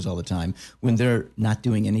audiences all the time. When they're not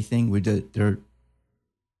doing anything, they're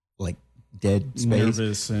like dead space.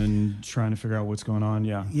 Nervous and trying to figure out what's going on.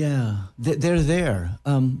 Yeah. Yeah. They're there.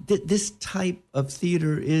 This type of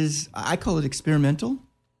theater is, I call it experimental.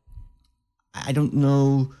 I don't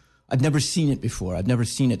know. I've never seen it before. I've never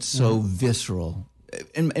seen it so visceral,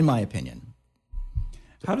 in my opinion.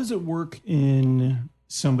 How does it work in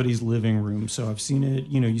somebody's living room? So I've seen it,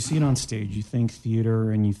 you see it on stage. You think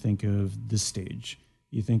theater and you think of the stage.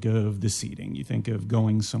 You think of the seating. You think of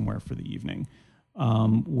going somewhere for the evening.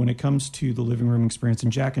 When it comes to the living room experience,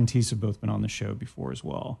 and Jack and Teese have both been on the show before as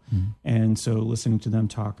well. And so listening to them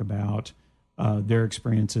talk about their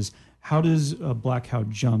experiences, how does Black Cow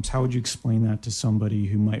Jumps, how would you explain that to somebody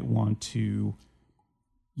who might want to,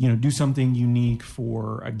 do something unique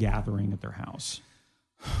for a gathering at their house?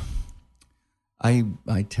 I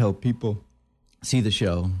tell people, see the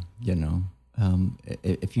show,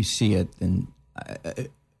 if you see it, then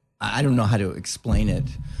I don't know how to explain it.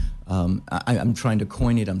 I'm trying to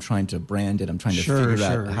coin it. I'm trying to brand it. I'm trying to figure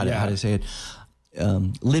out how to say it.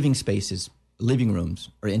 Living spaces, living rooms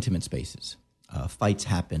are intimate spaces. Fights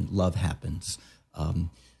happen. Love happens.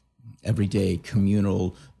 Everyday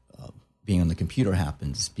communal being on the computer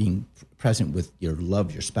happens. Being present with your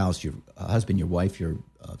love, your spouse, your husband, your wife, your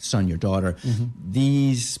son, your daughter.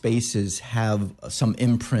 These spaces have some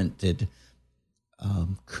imprinted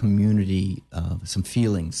community, some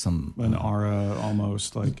feelings, some an aura,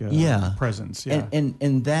 almost like presence. Yeah,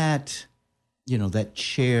 and that, that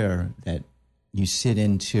chair that you sit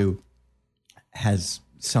into has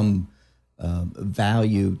some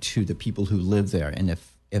value to the people who live there. And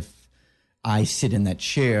if I sit in that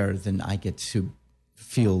chair, then I get to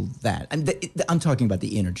feel that. I'm talking about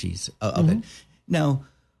the energies of it. Now,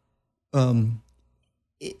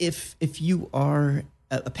 if you are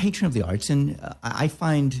a patron of the arts, and I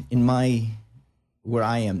find where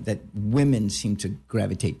I am that women seem to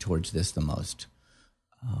gravitate towards this the most.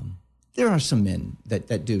 There are some men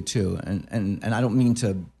that do too, and I don't mean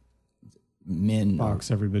to box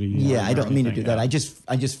everybody. Yeah, I don't mean to do that. I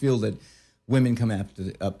just feel that women come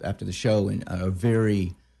after the show and are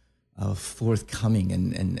very forthcoming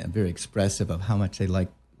and very expressive of how much they like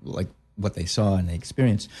what they saw and they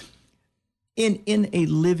experienced. In a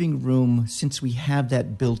living room, since we have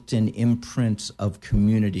that built-in imprint of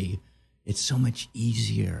community, it's so much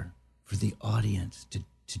easier for the audience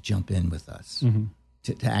to jump in with us,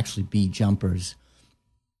 to actually be jumpers.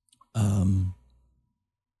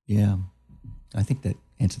 Yeah, I think that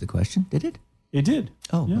answered the question. Did it? It did.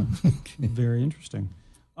 Oh, yeah. Very interesting.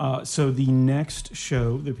 So the next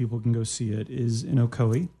show that people can go see it is in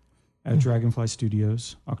Ocoee at Dragonfly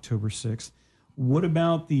Studios, October 6th. What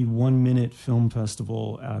about the 1 Minute Film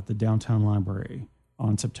Festival at the Downtown Library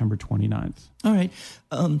on September 29th? All right.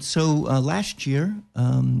 So last year,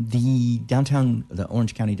 the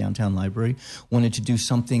Orange County Downtown Library wanted to do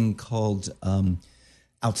something called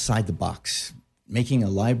Outside the Box, making a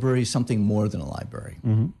library something more than a library.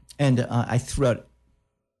 And I threw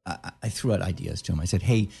out ideas to them. I said,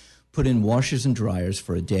 hey, put in washers and dryers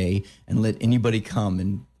for a day and let anybody come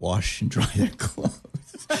and wash and dry their clothes.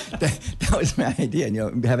 that was my idea.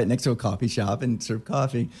 Have it next to a coffee shop and serve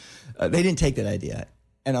coffee. They didn't take that idea.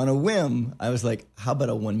 And on a whim, I was like, how about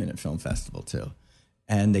a 1 Minute Film Festival too?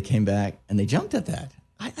 And they came back and they jumped at that.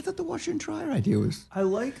 I thought the washer and dryer idea was... I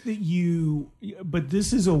like that but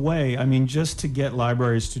this is a way, just to get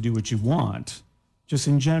libraries to do what you want, just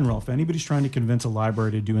in general, if anybody's trying to convince a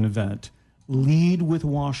library to do an event, lead with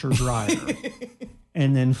washer dryer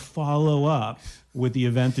and then follow up with the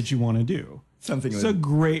event that you want to do. It's a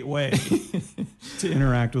great way to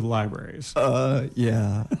interact with libraries.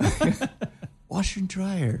 Yeah. Washer and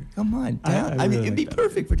dryer. Come on. It'd be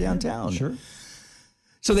perfect for downtown. Sure.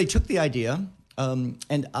 So they took the idea,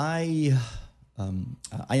 and I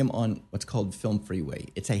am on what's called Film Freeway.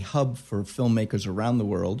 It's a hub for filmmakers around the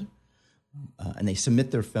world, and they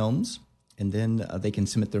submit their films. and then they can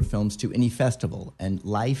submit their films to any festival. And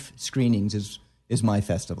Life Screenings is my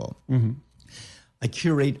festival. Mm-hmm. I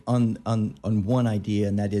curate on one idea,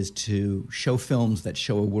 and that is to show films that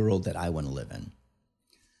show a world that I want to live in.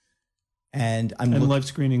 And Life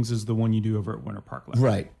Screenings is the one you do over at Winter Park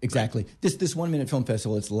Library. Right, exactly. Right. This 1 minute film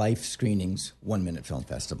festival, it's Life Screenings 1 minute film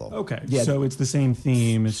festival. Okay, yeah. So it's the same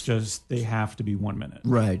theme, it's just they have to be 1 minute.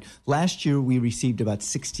 Right. Last year we received about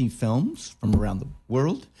 60 films from around the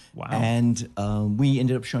world. Wow. And we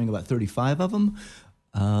ended up showing about 35 of them.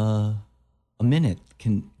 A minute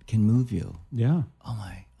can move you. Yeah. Oh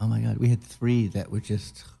my God. We had 3 that were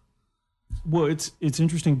just... Well, it's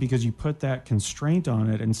interesting because you put that constraint on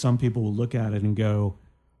it, and some people will look at it and go,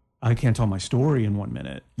 I can't tell my story in 1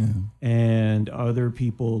 minute. Mm-hmm. And other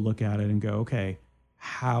people look at it and go, okay,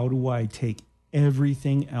 how do I take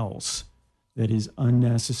everything else that is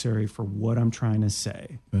unnecessary for what I'm trying to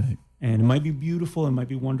say? Right. And it might be beautiful, it might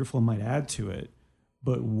be wonderful, it might add to it,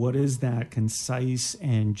 but what is that concise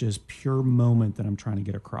and just pure moment that I'm trying to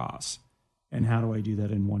get across? And how do I do that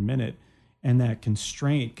in 1 minute? And that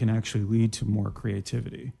constraint can actually lead to more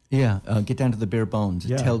creativity. Yeah, get down to the bare bones.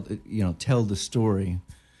 Yeah. Tell the story.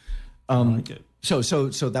 I like it. So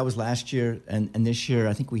that was last year, and this year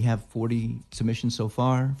I think we have 40 submissions so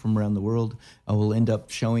far from around the world. We'll end up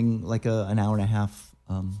showing like an hour and a half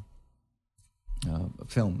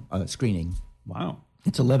film screening. Wow!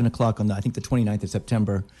 It's 11 o'clock on I think the 29th of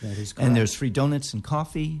September. That is correct. And there's free donuts and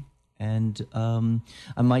coffee. And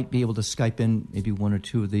I might be able to Skype in maybe 1 or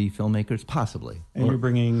 2 of the filmmakers, possibly. And you're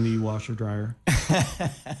bringing the washer dryer.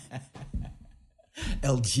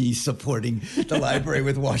 LG supporting the library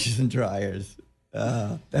with washers and dryers.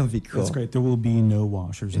 That would be cool. That's great. There will be no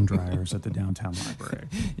washers and dryers at the downtown library.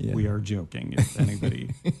 Yeah. We are joking if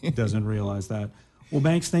anybody doesn't realize that. Well,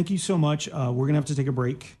 Banks, thank you so much. We're going to have to take a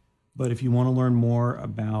break. But if you want to learn more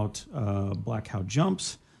about Black Cow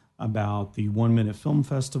Jumps, about the 1 minute film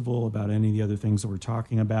festival, about any of the other things that we're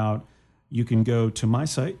talking about, you can go to my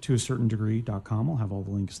site, toacertaindegree.com. I'll have all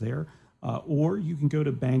the links there. Or you can go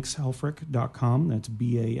to bankshelfrich.com. That's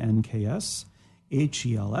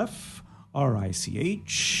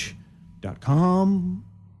BANKSHELFRICH.com.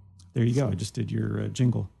 There you go. I just did your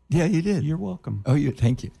jingle. Yeah, you did. You're welcome. Oh,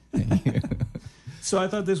 thank you. Thank you. So I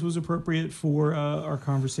thought this was appropriate for our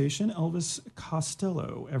conversation. Elvis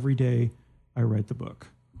Costello, Every Day I Write the Book.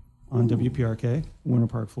 On WPRK, Winter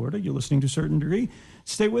Park, Florida. You're listening to a Certain Degree.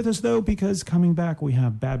 Stay with us, though, because coming back, we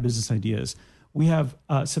have Bad Business Ideas. We have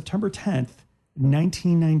September 10th,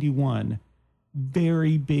 1991,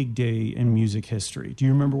 very big day in music history. Do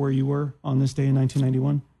you remember where you were on this day in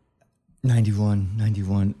 1991?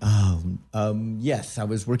 91. Yes, I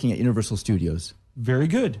was working at Universal Studios. Very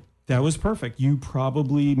good. That was perfect. You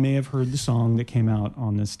probably may have heard the song that came out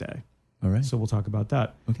on this day. All right. So we'll talk about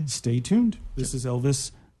that. Okay. Stay tuned. This is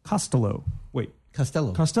Elvis Costello. Wait.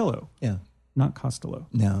 Costello. Yeah. Not Costello.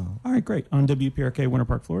 No. All right, great. On WPRK, Winter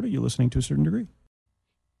Park, Florida, you're listening to a Certain Degree.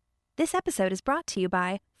 This episode is brought to you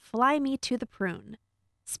by Fly Me to the Prune.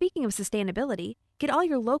 Speaking of sustainability, get all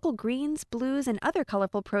your local greens, blues, and other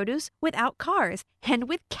colorful produce without cars and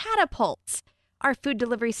with catapults. Our food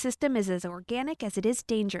delivery system is as organic as it is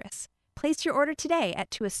dangerous. Place your order today at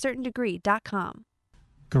toacertaindegree.com.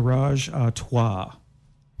 Garage à Trois,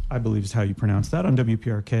 I believe is how you pronounce that, on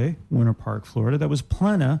WPRK, Winter Park, Florida. That was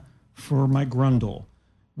Plena for my grundle,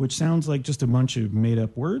 which sounds like just a bunch of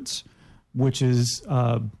made-up words, which is,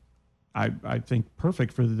 I think,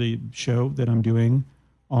 perfect for the show that I'm doing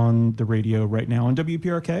on the radio right now on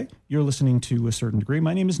WPRK. You're listening to A Certain Degree.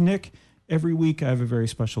 My name is Nick. Every week I have a very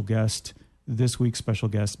special guest. This week's special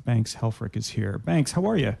guest, Banks Helfrich, is here. Banks, how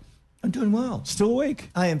are you? I'm doing well. Still awake?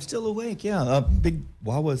 I am still awake, yeah. A big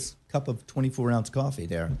Wawa's cup of 24-ounce coffee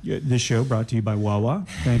there. Yeah, this show brought to you by Wawa.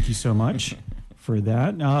 Thank you so much for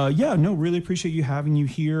that. Really appreciate you having you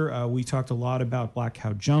here. We talked a lot about Black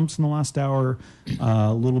Cow Jumps in the last hour,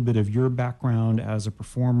 a little bit of your background as a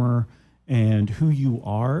performer and who you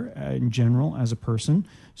are in general as a person.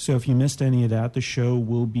 So if you missed any of that, the show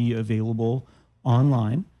will be available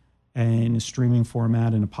online in a streaming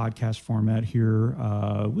format and a podcast format here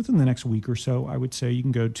within the next week or so. I would say you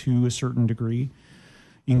can go to A Certain Degree.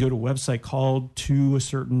 You can go to a website called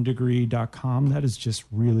toacertaindegree.com. That is just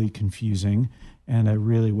really confusing, and I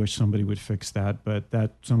really wish somebody would fix that, but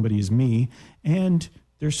that somebody is me, and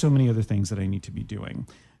there's so many other things that I need to be doing.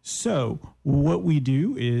 So what we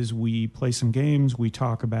do is we play some games, we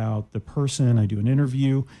talk about the person, I do an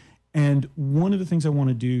interview, and one of the things I want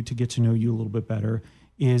to do to get to know you a little bit better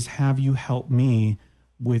is have you help me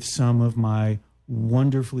with some of my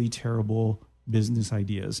wonderfully terrible business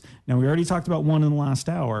ideas. Now, we already talked about one in the last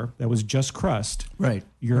hour. That was just crust. Right.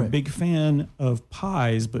 You're a big fan of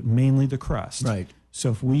pies, but mainly the crust. Right. So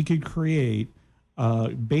if we could create a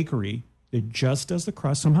bakery that just does the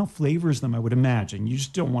crust, somehow flavors them, I would imagine. You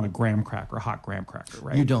just don't want a graham cracker, a hot graham cracker,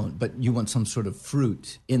 right? You don't, but you want some sort of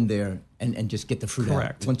fruit in there and just get the fruit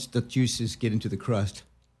Correct. out. Once the juices get into the crust.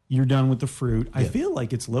 You're done with the fruit. Yeah. I feel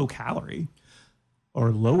like it's low calorie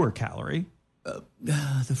or lower calorie.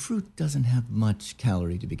 The fruit doesn't have much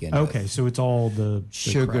calorie to begin with. Okay, so it's all the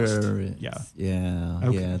sugar. crust. Yeah.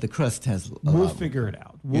 Okay. Yeah. The crust has. We'll figure it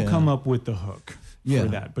out. We'll come up with the hook for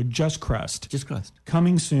that. But just crust. Just crust.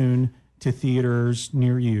 Coming soon to theaters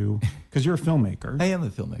near you, because you're a filmmaker. I am a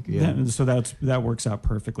filmmaker. Yeah. So that works out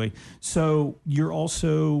perfectly. So you're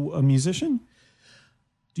also a musician?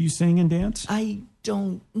 Do you sing and dance? I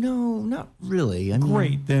don't know, not really. I mean,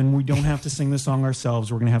 Great, then we don't have to sing the song ourselves.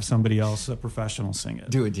 We're going to have somebody else, a professional, sing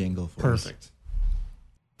it. Do a jingle for us. Perfect.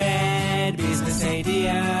 Bad business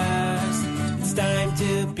ideas. It's time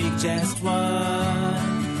to pick just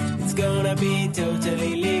one. It's gonna be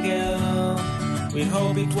totally legal. We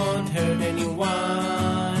hope it won't hurt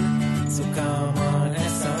anyone. So come on,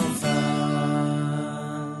 have some fun.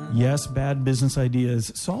 Yes, bad business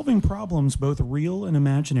ideas, solving problems both real and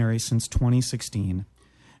imaginary since 2016.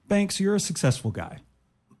 Banks, you're a successful guy.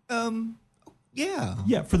 Yeah.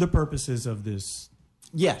 Yeah, for the purposes of this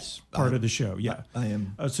Yes. part of the show. Yeah. I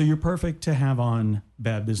am. So you're perfect to have on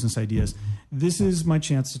Bad Business Ideas. This is my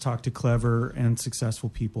chance to talk to clever and successful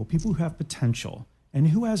people who have potential. And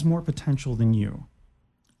who has more potential than you?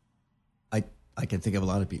 I can think of a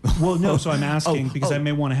lot of people. Well, no, so I'm asking because I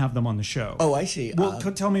may want to have them on the show. Oh, I see. Well,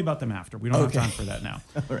 tell me about them after. We don't have time for that now.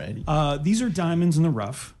 All righty. These are diamonds in the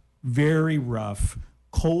rough, very rough,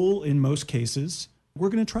 coal in most cases. We're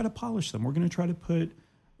going to try to polish them. We're going to try to put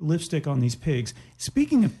lipstick on these pigs.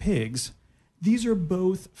 Speaking of pigs, these are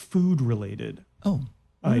both food-related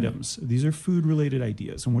items. These are food-related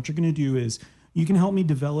ideas. And what you're going to do is you can help me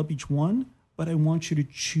develop each one, but I want you to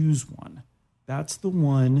choose one. That's the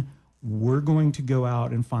one we're going to go out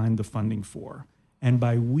and find the funding for. And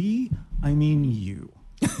by we, I mean you.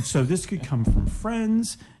 So this could come from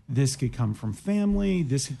friends. This could come from family.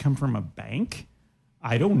 This could come from a bank.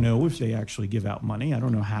 I don't know if they actually give out money. I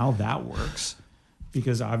don't know how that works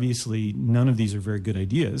because obviously none of these are very good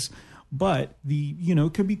ideas. But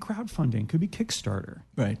it could be crowdfunding, could be Kickstarter.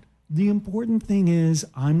 Right. The important thing is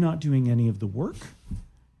I'm not doing any of the work.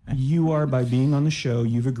 You are, by being on the show,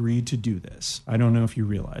 you've agreed to do this. I don't know if you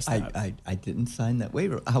realize that. I didn't sign that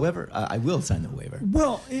waiver. However, I will sign the waiver.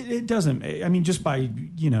 Well, it doesn't. I mean, just by,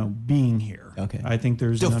 being here. Okay. I think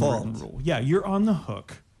there's Default. an unwritten rule. Yeah, you're on the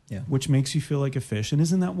hook, which makes you feel like a fish. And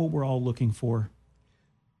isn't that what we're all looking for?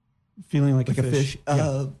 Feeling like a fish?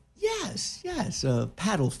 Yes.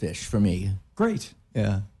 Paddlefish for me. Great.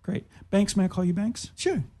 Yeah. Great. Banks, may I call you Banks?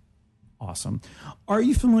 Sure. Awesome. Are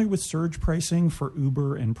you familiar with surge pricing for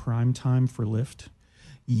Uber and prime time for Lyft?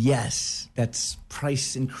 Yes, that's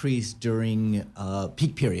price increase during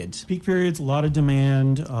peak periods. Peak periods, a lot of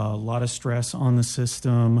demand, a lot of stress on the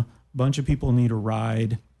system. A bunch of people need a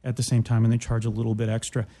ride at the same time, and they charge a little bit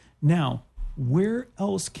extra. Now, where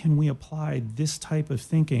else can we apply this type of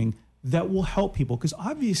thinking that will help people? Because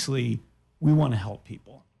obviously, we want to help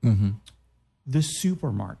people. Mm-hmm. The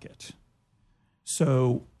supermarket.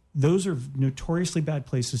 So those are notoriously bad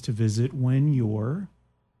places to visit when you're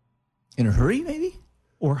in a hurry, maybe,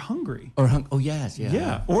 or hungry, or yes,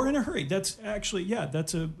 or in a hurry. That's actually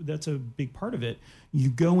that's a big part of it. You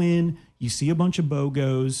go in, you see a bunch of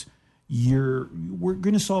BOGOs. We're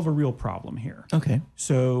going to solve a real problem here. Okay.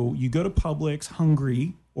 So you go to Publix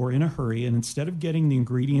hungry or in a hurry, and instead of getting the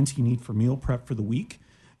ingredients you need for meal prep for the week,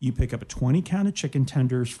 you pick up a 20-count of chicken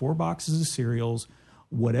tenders, 4 boxes of cereals,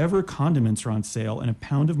 whatever condiments are on sale, and a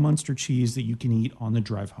pound of Munster cheese that you can eat on the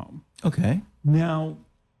drive home. Okay. Now,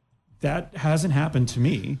 that hasn't happened to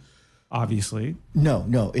me, obviously.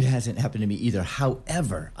 No, it hasn't happened to me either.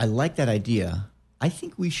 However, I like that idea. I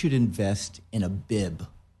think we should invest in a bib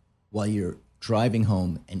while you're driving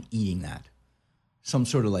home and eating that. Some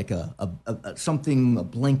sort of like a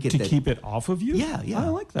blanket to keep it off of you. Yeah. I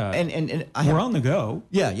like that. And we're on the go.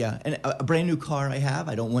 Yeah. And a brand new car I have.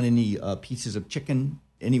 I don't want any pieces of chicken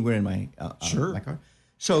anywhere in my my car.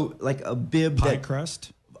 So like a bib pie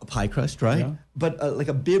crust, right? Yeah. But like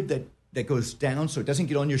a bib that goes down so it doesn't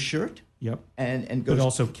get on your shirt. Yep. And goes. But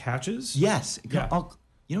also catches. Yes. It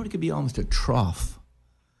could be almost a trough.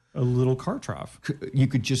 A little car trough. You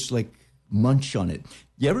could just like munch on it.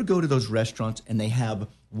 You ever go to those restaurants and they have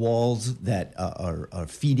walls that are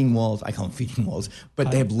feeding walls? I call them feeding walls,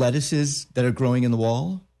 but they have lettuces that are growing in the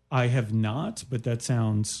wall. I have not, but that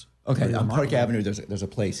sounds Okay, on Park Avenue, there's a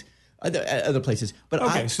place. Other places,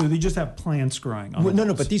 but so they just have plants growing on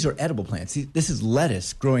no, but these are edible plants. This is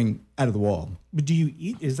lettuce growing out of the wall. But do you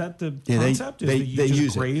eat? Is that the concept? They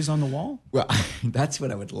just graze on the wall? Well, that's what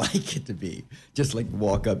I would like it to be. Just like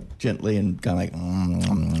walk up gently and kind of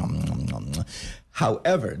like.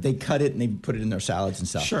 However, they cut it and they put it in their salads and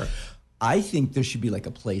stuff. Sure. I think there should be like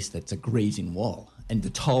a place that's a grazing wall, and the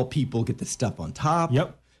tall people get the stuff on top.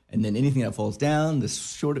 Yep. And then anything that falls down, the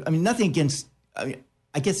short. I mean, nothing against.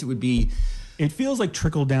 I guess it would be. It feels like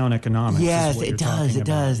trickle down economics. Yes, it does. It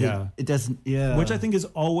does. Yeah. It doesn't. Yeah. Which I think is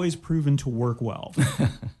always proven to work well.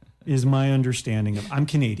 Is my understanding of. I'm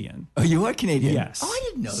Canadian. Oh, you are Canadian? Yes. Oh, I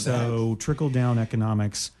didn't know that. So trickle down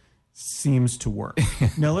economics seems to work.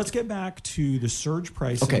 Now let's get back to the surge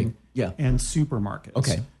pricing. And supermarkets.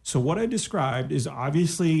 Okay. So what I described is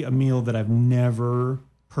obviously a meal that I've never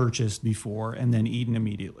purchased before and then eaten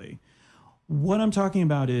immediately. What I'm talking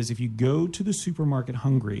about is if you go to the supermarket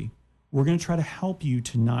hungry, we're going to try to help you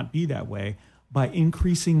to not be that way by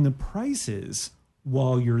increasing the prices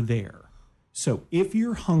while you're there. So if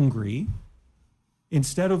you're hungry,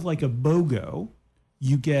 instead of like a BOGO,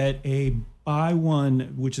 you get a buy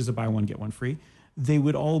one, which is a buy one, get one free. They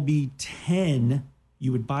would all be 10.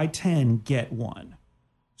 You would buy 10, get one.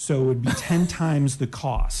 So it would be 10 times the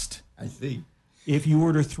cost. I see. If you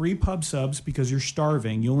order 3 pub subs because you're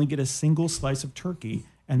starving, you only get a single slice of turkey,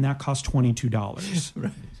 and that costs $22.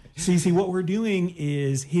 Right. So you see, what we're doing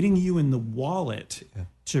is hitting you in the wallet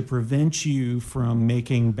to prevent you from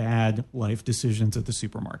making bad life decisions at the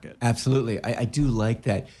supermarket. Absolutely. I do like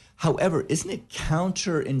that. However, isn't it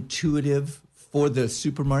counterintuitive for the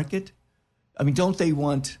supermarket? I mean, don't they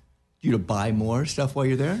want you to buy more stuff while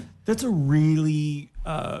you're there? That's a really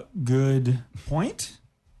good point.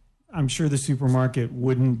 I'm sure the supermarket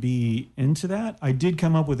wouldn't be into that. I did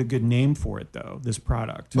come up with a good name for it, though, this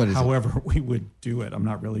product. What is However, we would do it. I'm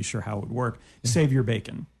not really sure how it would work. Save your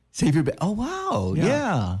bacon. Save your bacon. Oh, wow.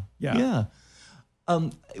 Yeah. Yeah.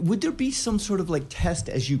 Would there be some sort of like test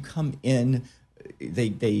as you come in?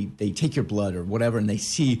 They take your blood or whatever, and they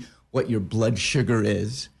see what your blood sugar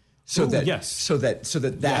is. So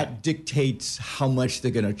that dictates how much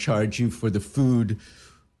they're going to charge you for the food.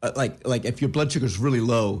 Like if your blood sugar is really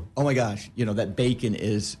low, oh my gosh, that bacon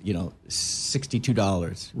is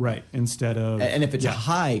 $62. Right. Instead of and if it's a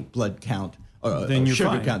high blood count or then you're sugar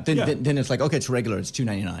fine. count, then it's like, okay, it's regular, it's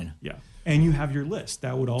 $2.99. Yeah. And you have your list.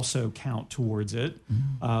 That would also count towards it.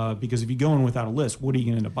 Because if you go in without a list, what are you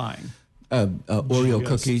going to end up buying? Oreo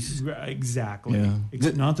cookies. Exactly.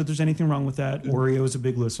 Yeah. Not that there's anything wrong with that. Oreo is a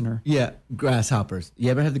big listener. Yeah. Grasshoppers. You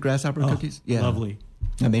ever had the grasshopper cookies? Yeah. Lovely.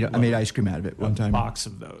 I made ice cream out of it one time. A box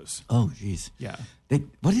of those. Oh, geez. Yeah.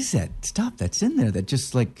 What is that stuff that's in there that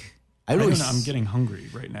just like... I don't know. I'm getting hungry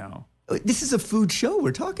right now. This is a food show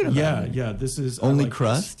we're talking about. Yeah. This is... Only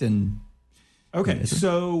crust and... Okay,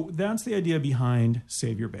 so that's the idea behind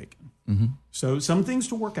Save Your Bacon. Mm-hmm. So some things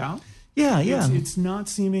to work out. Yeah. It's not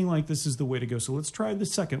seeming like this is the way to go. So let's try the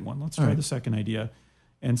second one. Let's try the second idea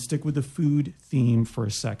and stick with the food theme for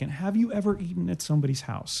a second. Have you ever eaten at somebody's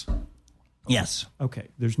house? Yes. Okay,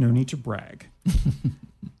 there's no need to brag.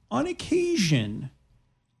 On occasion,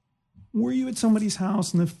 were you at somebody's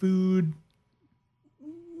house and the food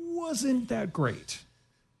wasn't that great?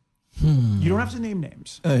 You don't have to name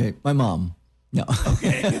names. My mom. No.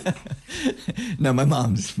 Okay. No, my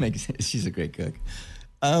mom's she's a great cook.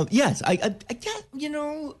 Yes, I can't,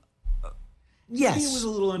 yes. Maybe it was a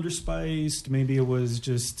little underspiced. Maybe it was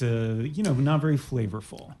just, not very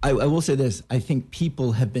flavorful. I will say this. I think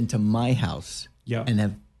people have been to my house and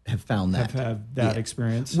have found that. Have had that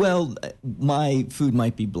experience? Well, my food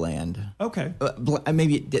might be bland. Okay.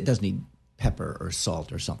 Maybe it does need pepper or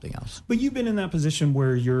salt or something else. But you've been in that position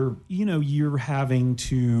where you're having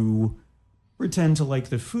to pretend to like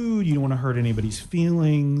the food. You don't want to hurt anybody's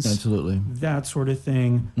feelings. Absolutely. That sort of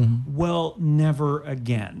thing. Mm-hmm. Well, never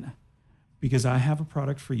again. Because I have a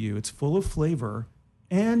product for you. It's full of flavor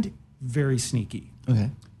and very sneaky.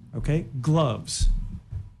 Okay. Gloves.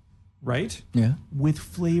 Right? Yeah. With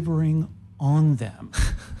flavoring on them.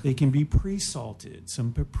 They can be pre-salted,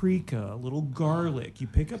 some paprika, a little garlic. You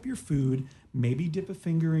pick up your food, maybe dip a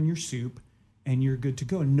finger in your soup, and you're good to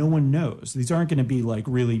go. And no one knows. These aren't going to be like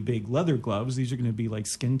really big leather gloves. These are going to be like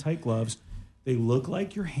skin-tight gloves. They look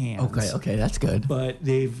like your hands. Okay, that's good. But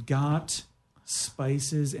they've got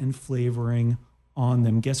spices and flavoring on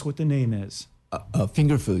them. Guess what the name is?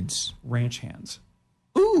 Finger foods. Ranch hands.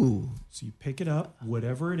 Ooh. So you pick it up,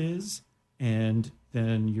 whatever it is, and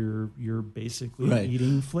then you're basically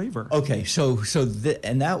eating flavor. Okay, so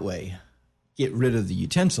and that way, get rid of the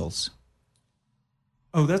utensils.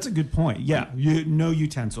 Oh, that's a good point. Yeah, no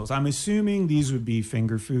utensils. I'm assuming these would be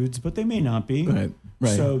finger foods, but they may not be. Right.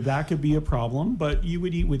 So that could be a problem, but you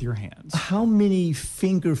would eat with your hands. How many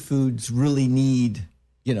finger foods really need,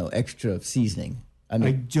 extra seasoning?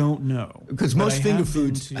 I don't know. Because most finger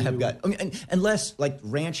foods have got, unless like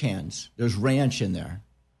ranch hands, there's ranch in there.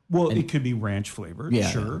 Well, it could be ranch flavored,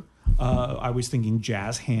 sure. I was thinking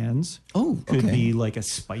jazz hands. Oh, could be like a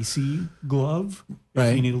spicy glove. Right.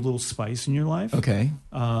 If you need a little spice in your life. Okay.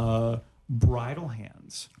 Bridal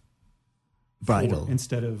hands. Bridal.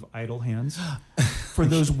 Instead of idle hands. For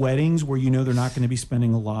those weddings where they're not going to be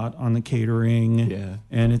spending a lot on the catering. Yeah.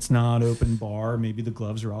 And it's not open bar. Maybe the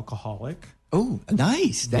gloves are alcoholic. Oh,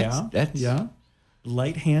 nice. That's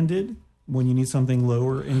Light-handed when you need something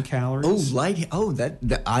lower in calories.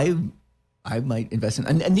 I might invest in,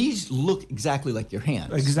 and these look exactly like your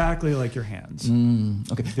hands. Exactly like your hands.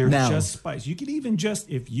 Okay. They're just spice. You could even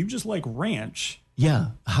if you just like ranch. Yeah.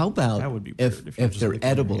 How about that would be weird if they're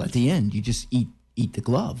edible at the end, you just eat the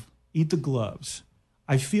glove. Eat the gloves.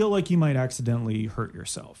 I feel like you might accidentally hurt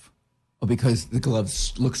yourself. Oh, because the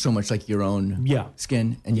gloves look so much like your own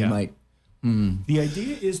skin, and you might. The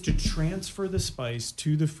idea is to transfer the spice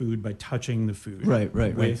to the food by touching the food. Right.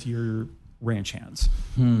 With your ranch hands.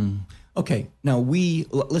 Okay, now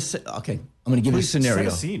let's say, I'm going to give you a scenario.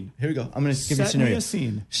 Set a scene. Here we go. I'm going to give you a scenario. Set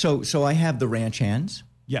me a scene. So I have the ranch hands.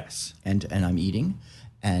 Yes. And I'm eating,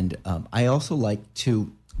 and I also like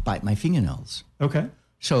to bite my fingernails. Okay.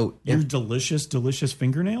 So your delicious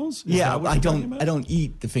fingernails? I don't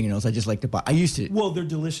eat the fingernails. I just like to bite. I used to. Well, they're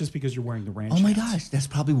delicious because you're wearing the ranch. Oh my gosh, that's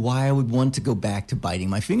probably why I would want to go back to biting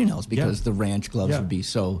my fingernails, because the ranch gloves would be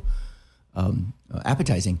so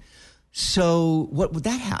appetizing. So what would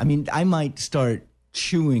that have? I mean, I might start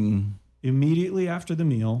chewing. Immediately after the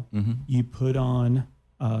meal, you put on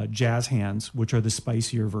jazz hands, which are the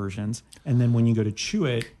spicier versions. And then when you go to chew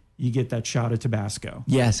it, you get that shot of Tabasco.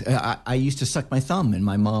 Yes. I used to suck my thumb, and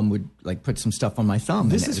my mom would put some stuff on my thumb.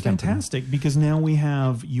 This is fantastic, because now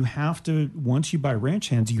once you buy ranch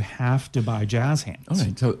hands, you have to buy jazz hands. All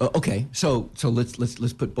right. So, okay. So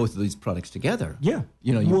let's put both of these products together. Yeah.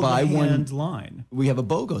 You buy the one. hand line. We have a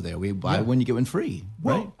BOGO there. We buy one, you get one free.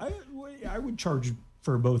 Well, right? I would charge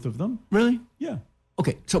for both of them. Really? Yeah.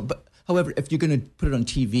 Okay. So, however, if you're going to put it on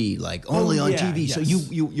TV, only on TV, so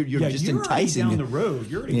you're just enticing down the road.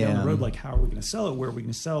 You're already down the road. Like, how are we going to sell it? Where are we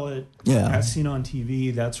going to sell it? Yeah. As seen on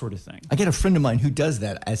TV, that sort of thing. I get a friend of mine who does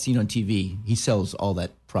that. As seen on TV, he sells all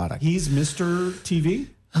that product. He's Mr. TV?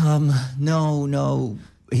 No.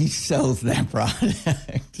 He sells that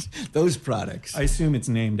product. Those products. I assume it's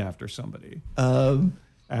named after somebody.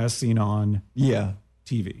 As seen on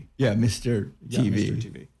TV. Yeah, Mr. TV.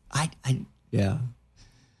 Mr. TV. Yeah.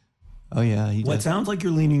 Oh, yeah. It sounds like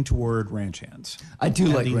you're leaning toward ranch hands. I do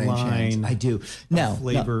like ranch hands. I do. Now,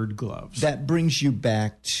 flavored gloves. That brings you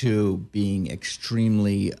back to being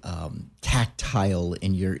extremely tactile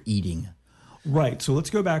in your eating. Right. So let's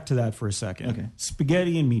go back to that for a second. Okay.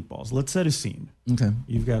 Spaghetti and meatballs. Let's set a scene. Okay.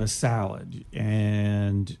 You've got a salad,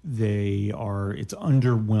 and it's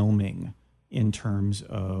underwhelming in terms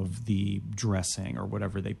of the dressing or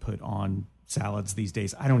whatever they put on salads these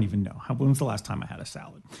days. I don't even know. When was the last time I had a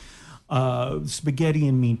salad? Spaghetti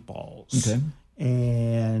and meatballs. Okay.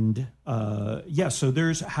 And so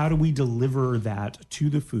there's how do we deliver that to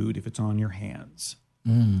the food if it's on your hands?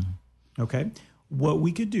 Okay. What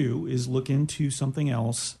we could do is look into something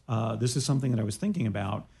else. This is something that I was thinking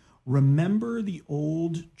about. Remember the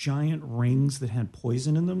old giant rings that had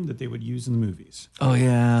poison in them that they would use in the movies? Oh,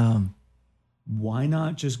 yeah. Why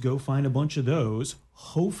not just go find a bunch of those,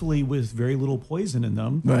 hopefully with very little poison in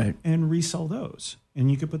them, right, and resell those?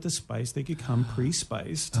 And you could put the spice. They could come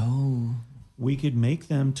pre-spiced. Oh. We could make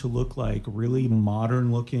them to look like really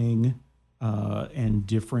modern looking and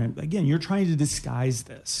different. Again, you're trying to disguise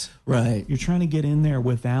this. Right. You're trying to get in there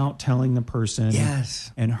without telling the person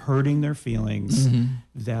and hurting their feelings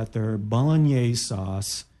that their bolognese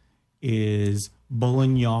sauce is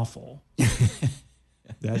bolognawful.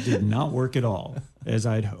 That did not work at all, as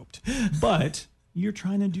I'd hoped. But you're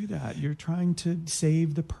trying to do that. You're trying to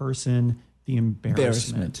save the person the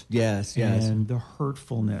embarrassment. Yes. And the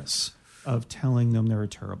hurtfulness of telling them they're a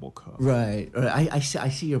terrible cook. Right. I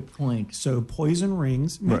see your point. So poison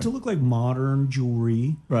rings, meant to look like modern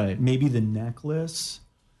jewelry. Right. Maybe the necklace.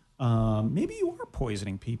 Maybe you are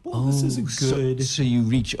poisoning people. This is a good. So you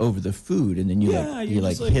reach over the food and then you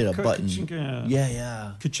hit a button. Ka-chinka.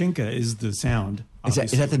 Yeah. Ka-chinka is the sound. Is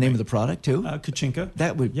that the name of the product too? Ka-chinka.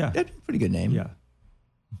 That'd be a pretty good name. Yeah.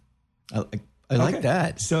 I like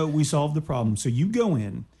that. So we solved the problem. So you go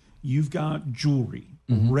in, you've got jewelry.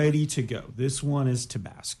 ready to go. This one is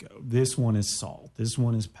Tabasco. This one is salt. This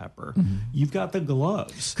one is pepper. You've got the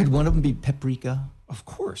gloves. Could one of them be paprika? Of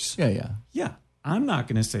course. Yeah. I'm not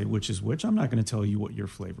going to say which is which. I'm not going to tell you what your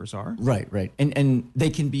flavors are. Right. And they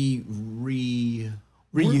can be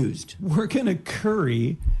reused. We're going to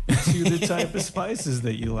curry to the type of spices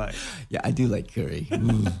that you like. Yeah, I do like curry.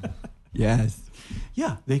 Yes.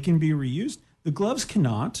 Yeah, they can be reused. The gloves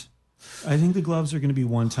cannot. I think the gloves are going to be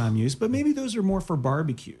one-time use, but maybe those are more for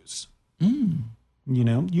barbecues. You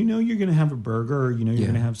know, you're going to have a burger, or, you're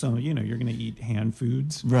going to have some, you're going to eat hand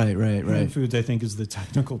foods. Right. Hand foods, I think, is the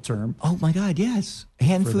technical term. Oh my God, yes.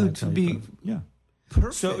 Hand foods would be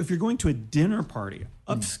perfect. So if you're going to a dinner party,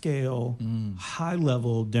 upscale,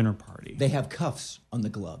 high-level dinner party. They have cuffs on the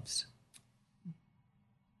gloves.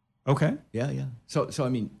 Okay. Yeah. So I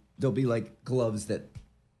mean, there'll be like gloves that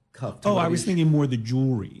cuff. I was thinking more the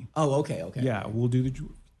jewelry. Oh, okay. Yeah, we'll do the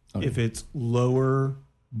jewelry. Okay. If it's lower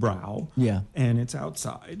brow, and it's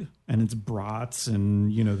outside, and it's brats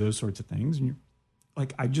and those sorts of things, and you're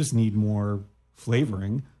like, I just need more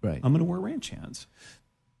flavoring. Right. I'm going to wear ranch hands.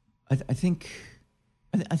 I think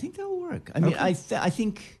that'll work. I mean, I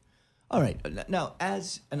think. All right. Now,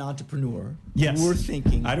 as an entrepreneur, we're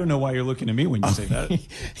thinking. I don't know why you're looking at me when you say that.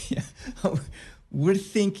 Yeah. We're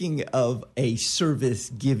thinking of a service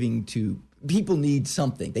giving to people. Need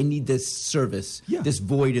something. They need this service. This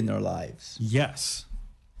void in their lives. Yes.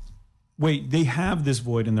 Wait, they have this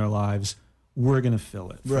void in their lives. We're going to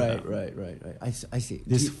fill it. Right. I see.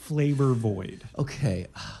 This flavor void. Okay.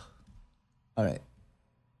 All right.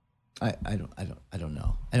 I don't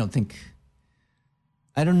know. I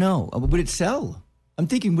don't know. Would it sell? I'm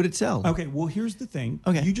thinking, would it sell? Okay, well, here's the thing.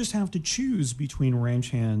 Okay. You just have to choose between ranch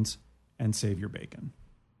hands and Save Your Bacon.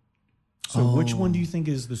 So which one do you think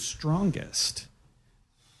is the strongest?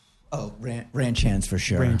 Oh, ranch hands for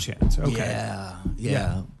sure. Ranch hands, okay.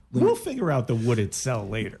 Yeah. We'll figure out the would it sell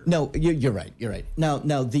later. No, you're right. Now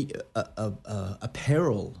the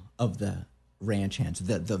apparel of the ranch hands,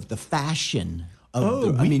 the fashion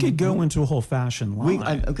of we could go into a whole fashion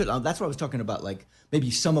line. That's what I was talking about. Like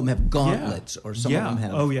maybe some of them have gauntlets, or some of them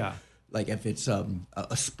have. Oh yeah. Like if it's a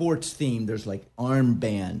sports theme, there's like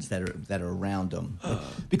armbands that are around them,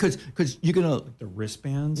 because you're gonna the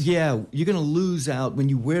wristbands. Yeah, you're gonna lose out when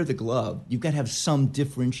you wear the glove. You've got to have some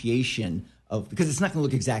differentiation because it's not gonna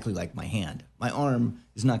look exactly like my hand. My arm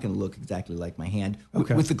is not gonna look exactly like my hand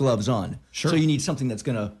with the gloves on. Sure. So you need something that's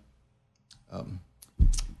gonna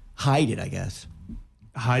hide it, I guess.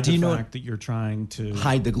 Hide the fact that you're trying to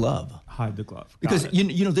hide the glove. Hide the glove. Because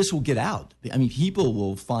this will get out. I mean, people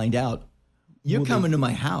will find out you're coming to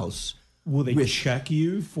my house. Will they check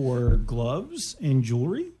you for gloves and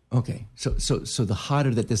jewelry? Okay. So the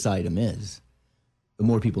hotter that this item is, the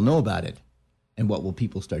more people know about it. And what will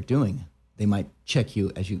people start doing? They might check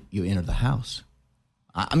you as you enter the house.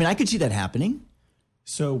 I mean, I could see that happening.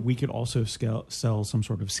 So we could also sell some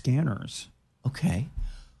sort of scanners. Okay.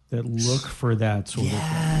 That look for that sort of thing.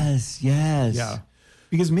 Yes. Yeah.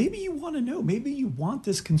 Because maybe you want to know, maybe you want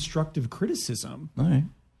this constructive criticism. All right.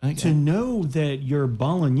 To know that your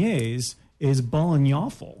bolognese is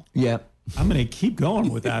bolognawful. Yep. I'm going to keep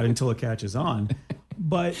going with that until it catches on.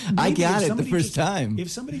 But I got it the first time.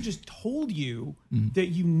 If somebody just told you that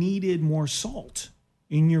you needed more salt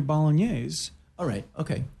in your bolognese. All right.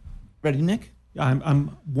 Okay. Ready, Nick?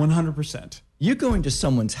 I'm 100%. You're going to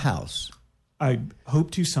someone's house. I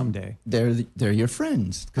hope to someday. They're your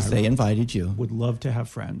friends because they invited you. Would love to have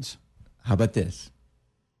friends. How about this?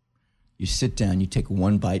 You sit down, you take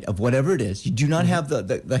one bite of whatever it is. You do not have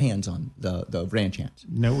the hands on, the ranch hands.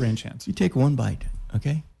 No ranch hands. You take one bite,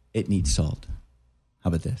 okay? It needs salt. How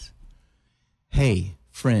about this? Hey,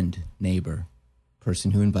 friend, neighbor,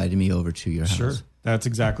 person who invited me over to your house. Sure. That's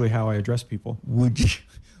exactly how I address people. Would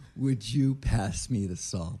you pass me the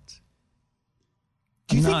salt?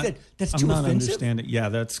 Do you think that's too offensive? I'm not understanding. Yeah,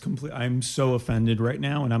 that's complete. I'm so offended right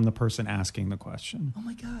now, and I'm the person asking the question. Oh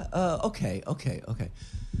my God. Okay.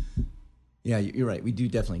 Yeah, you're right. We do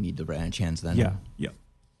definitely need the ranch hands then. Yeah.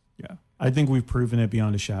 I think we've proven it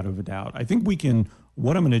beyond a shadow of a doubt. I think we can.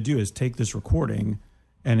 What I'm going to do is take this recording,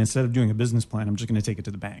 and instead of doing a business plan, I'm just going to take it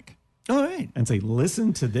to the bank. All right. And say,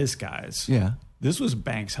 listen to this, guys. Yeah. This was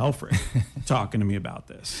Banks Helfrich talking to me about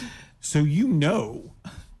this. So you're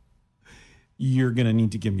going to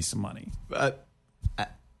need to give me some money.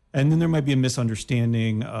 And then there might be a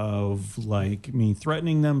misunderstanding of like me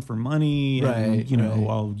threatening them for money. And,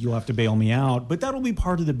 well, you'll have to bail me out. But that'll be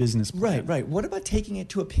part of the business plan. Right. What about taking it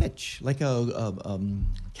to a pitch? Like not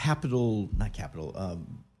capital.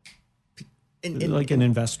 Like an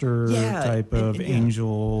investor type of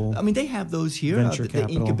angel. I mean, they have those here. Venture the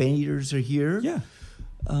capital. Incubators are here. Yeah.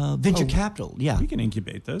 venture capital. Yeah. We can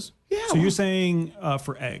incubate this. Yeah. So you're saying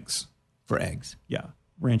for eggs? For eggs. Yeah.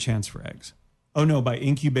 Ranch hands for eggs. Oh, no. By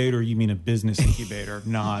incubator, you mean a business incubator,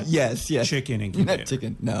 not yes. chicken incubator. Not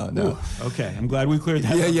chicken. No. Ooh, okay. I'm glad we cleared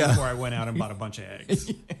that up yeah. before I went out and bought a bunch of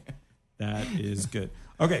eggs. That is good.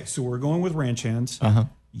 Okay. So we're going with ranch hands. Uh-huh.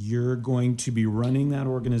 You're going to be running that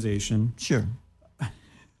organization. Sure.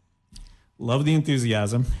 Love the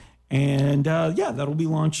enthusiasm. And that'll be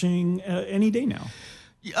launching any day now.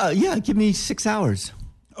 Yeah, give me 6 hours.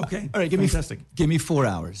 Okay. All right, give me 4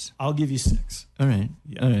 hours. I'll give you 6. All right.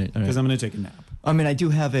 Yeah. All right. Because I'm going to take a nap. I mean, I do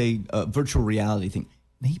have a virtual reality thing.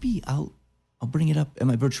 Maybe I'll bring it up at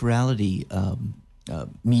my virtual reality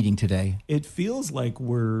meeting today. It feels like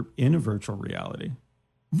we're in a virtual reality.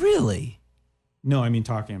 Really? No, I mean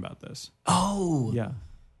talking about this. Oh. Yeah.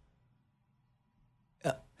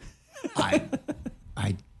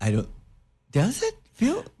 I don't. Does it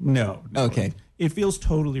feel? No. Okay. It feels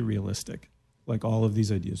totally realistic. Like all of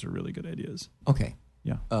these ideas are really good ideas. Okay.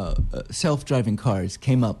 Yeah. Self-driving cars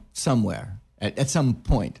came up somewhere at some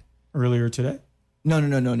point. Earlier today? No.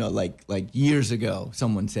 Like years ago,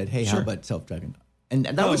 someone said, "Hey, Sure. how about self-driving?" And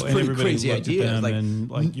that was pretty crazy idea.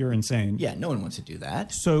 Like you're insane. Yeah, no one wants to do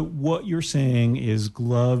that. So what you're saying is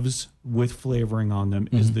gloves with flavoring on them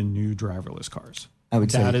is the new driverless cars. I would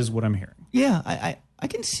say that is what I'm hearing. Yeah, I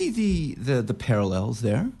can see the parallels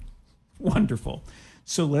there. Wonderful.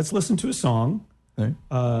 So let's listen to a song.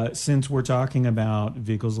 Right. Since we're talking about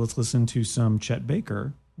vehicles, let's listen to some Chet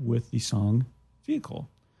Baker with the song Vehicle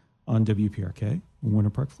on WPRK in Winter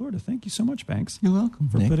Park, Florida. Thank you so much, Banks. You're welcome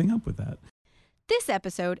for putting up with that. This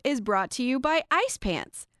episode is brought to you by Ice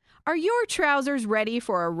Pants. Are your trousers ready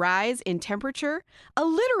for a rise in temperature? A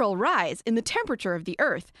literal rise in the temperature of the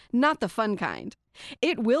earth, not the fun kind.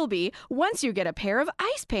 It will be once you get a pair of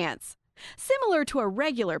ice pants. Similar to a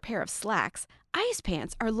regular pair of slacks, ice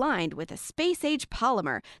pants are lined with a space-age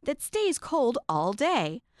polymer that stays cold all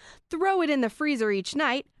day. Throw it in the freezer each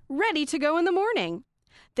night, ready to go in the morning.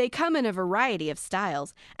 They come in a variety of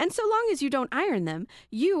styles, and so long as you don't iron them,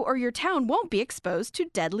 you or your town won't be exposed to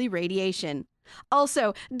deadly radiation.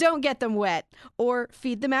 Also, don't get them wet or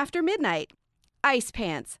feed them after midnight. Ice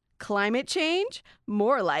pants. Climate change?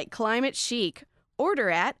 More like climate chic. Order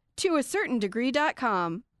at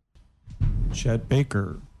toacertaindegree.com. Chet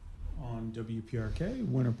Baker on WPRK,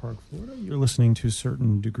 Winter Park, Florida. You're listening to A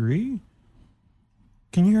Certain Degree.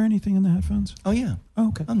 Can you hear anything in the headphones? Oh, yeah. Oh,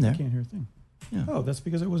 okay. I'm there. I can't hear a thing. Yeah. Oh, that's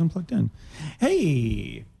because I wasn't plugged in.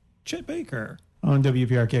 Hey, Chet Baker on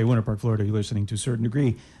WPRK, Winter Park, Florida. You're listening to A Certain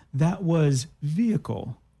Degree. That was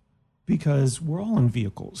Vehicle, because we're all in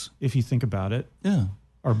vehicles, if you think about it. Yeah.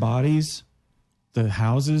 Our bodies, the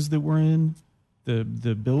houses that we're in, the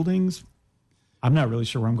buildings. I'm not really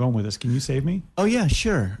sure where I'm going with this. Can you save me? Oh, yeah,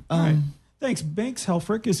 sure. All right. Thanks. Banks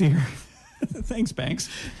Helfrich is here. Thanks, Banks.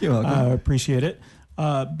 You're welcome. Appreciate it.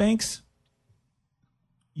 Banks,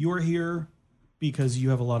 you're here because you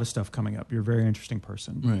have a lot of stuff coming up. You're a very interesting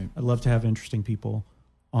person. Right. I'd love to have interesting people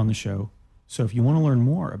on the show. So if you want to learn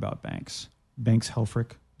more about Banks,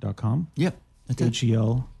 bankshelfrich.com. Yep. That's it.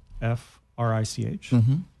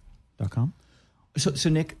 HELFRICH.com. So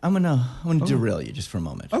Nick, I'm gonna derail you just for a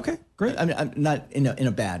moment. Okay, great. I mean, I'm not in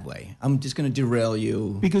a bad way. I'm just gonna derail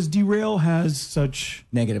you because derail has such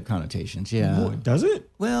negative connotations. Yeah. Does it?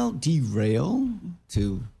 Well, derail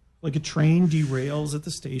to like a train derails at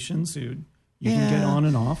the station, so you can get on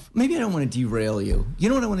and off. Maybe I don't want to derail you. You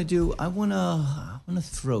know what I want to do? I want to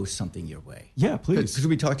throw something your way. Yeah, please. Because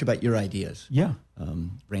we talked about your ideas. Yeah.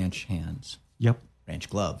 Ranch hands. Yep. Ranch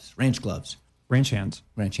gloves. Ranch gloves. Ranch hands.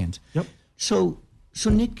 Ranch hands. Yep. So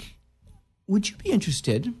Nick, would you be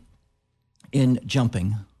interested in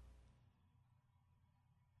jumping?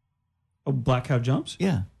 Oh, Black Cow jumps?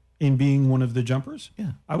 Yeah. In being one of the jumpers?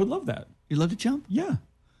 Yeah. I would love that. You'd love to jump? Yeah.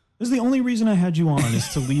 This is the only reason I had you on is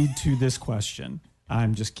to lead to this question.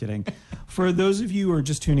 I'm just kidding. For those of you who are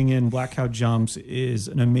just tuning in, Black Cow Jumps is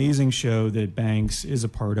an amazing show that Banks is a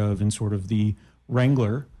part of and sort of the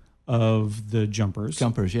wrangler of the jumpers.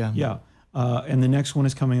 Jumpers, yeah. Yeah. And the next one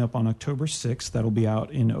is coming up on October 6th. That'll be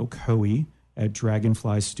out in Ocoee at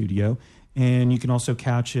Dragonfly Studio. And you can also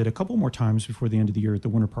catch it a couple more times before the end of the year at the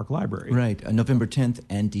Winter Park Library. Right, November 10th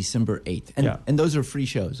and December 8th. And those are free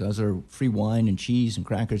shows. Those are free wine and cheese and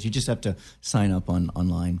crackers. You just have to sign up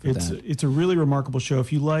online for that. It's a really remarkable show.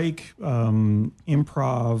 If you like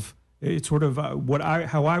improv, it's sort of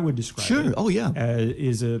how I would describe it. Sure, oh yeah.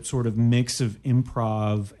 Is a sort of mix of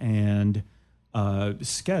improv and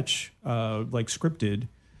sketch, like scripted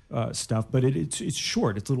stuff, but it's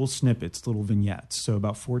short. It's little snippets, little vignettes. So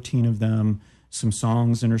about 14 of them, some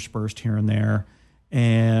songs interspersed here and there.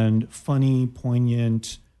 and funny,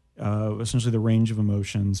 poignant, essentially the range of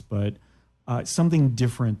emotions, but something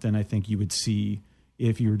different than I think you would see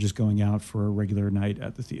if you were just going out for a regular night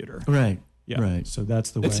at the theater. Right. Yeah. Right. So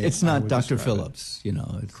that's the way. It's not Dr. Phillips, you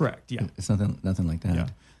know. It's, correct. Yeah. It's nothing like that. Yeah.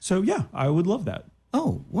 So yeah, I would love that.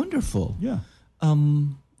 Oh, wonderful. Yeah.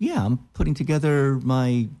 Yeah, I'm putting together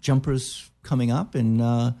my jumpers coming up,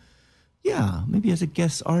 and maybe as a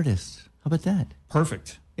guest artist. How about that?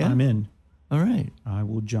 Perfect. Yeah? I'm in. All right. I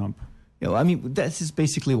will jump. Yeah, I mean, this is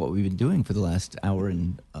basically what we've been doing for the last hour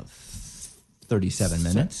and 37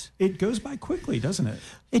 minutes. It goes by quickly, doesn't it?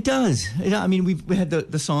 It does. I mean, we had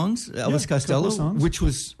the songs, Elvis Costello, songs. which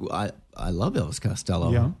was, I love Elvis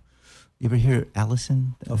Costello. Yeah. You ever hear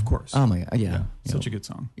Allison? Of course. Oh, my God. Yeah. Such a good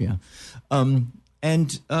song. Yeah. We'll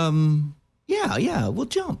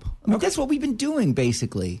jump. I mean, that's what we've been doing,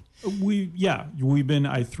 basically.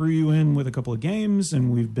 I threw you in with a couple of games,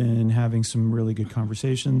 and we've been having some really good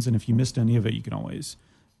conversations. And if you missed any of it, you can always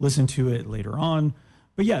listen to it later on.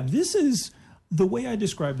 But yeah, this is the way I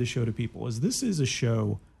describe the show to people is this is a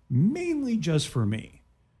show mainly just for me.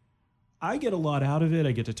 I get a lot out of it.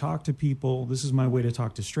 I get to talk to people. This is my way to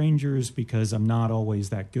talk to strangers because I'm not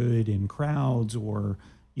always that good in crowds or,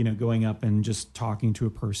 going up and just talking to a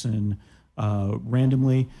person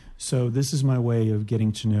randomly. So this is my way of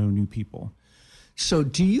getting to know new people. So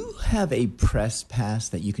do you have a press pass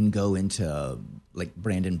that you can go into, like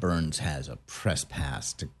Brandon Burns has a press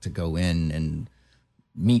pass to go in and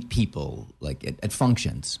meet people like at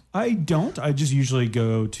functions? I don't. I just usually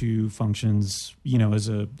go to functions, as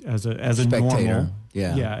a spectator. Normal.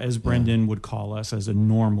 Yeah, as Brendan would call us, as a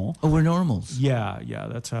normal. Oh, we're normals. Yeah,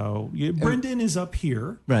 that's how. Brendan is up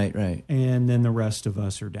here. Right. And then the rest of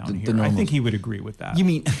us are down here. I think he would agree with that. You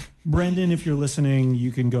mean... Brendan, if you're listening,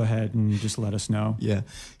 you can go ahead and just let us know. Yeah.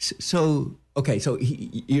 So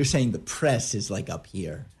you're saying the press is like up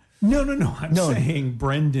here. No. I'm saying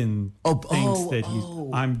Brendan thinks that he's...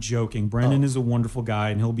 I'm joking. Brendan is a wonderful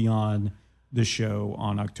guy, and he'll be on the show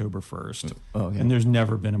on October 1st. Okay. And there's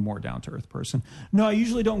never been a more down-to-earth person. No, I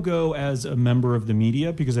usually don't go as a member of the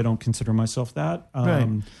media because I don't consider myself that.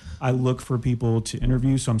 Right. I look for people to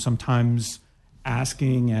interview, so I'm sometimes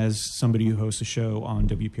asking as somebody who hosts a show on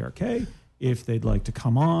WPRK if they'd like to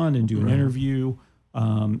come on and do an interview.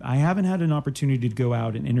 I haven't had an opportunity to go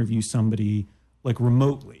out and interview somebody like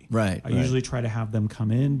remotely. Right. I usually try to have them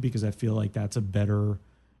come in because I feel like that's a better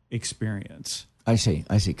experience. I see.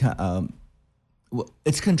 Well,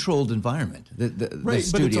 it's controlled environment. The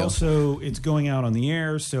studio. But it's going out on the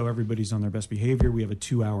air, so everybody's on their best behavior. We have a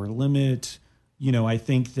 2-hour limit. I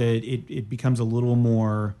think that it becomes a little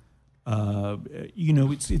more,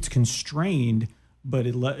 it's constrained, but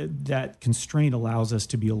that constraint allows us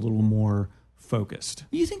to be a little more focused.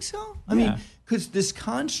 You think so? I mean, because this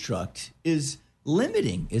construct is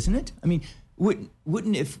limiting, isn't it? I mean,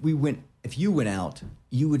 wouldn't if you went out,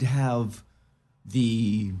 you would have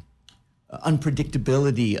the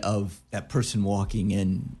unpredictability of that person walking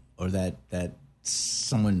in or that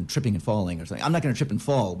someone tripping and falling or something. I'm not going to trip and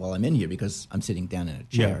fall while I'm in here because I'm sitting down in a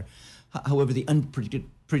chair. Yeah. However, the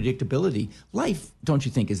unpredictability, life, don't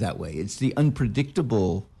you think, is that way? It's the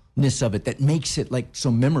unpredictableness of it that makes it like so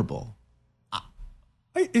memorable.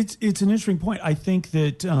 It's an interesting point. I think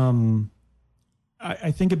that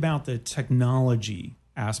I think about the technology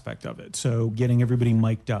aspect of it. So getting everybody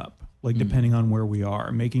mic'd up, like depending on where we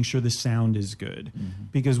are, making sure the sound is good. Mm-hmm.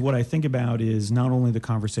 Because what I think about is not only the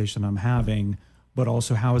conversation I'm having, but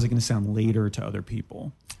also how is it going to sound later to other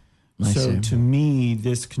people. So to me,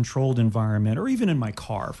 this controlled environment, or even in my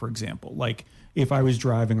car, for example, like if I was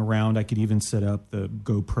driving around, I could even set up the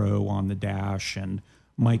GoPro on the dash and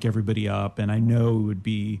mic everybody up. And I know it would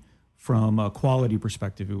be, from a quality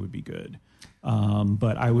perspective, it would be good.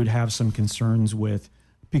 But I would have some concerns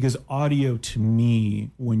because audio to me,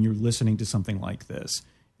 when you're listening to something like this,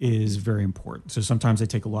 is very important. So sometimes I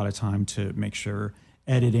take a lot of time to make sure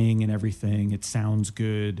editing and everything, it sounds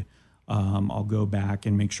good. I'll go back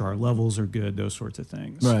and make sure our levels are good, those sorts of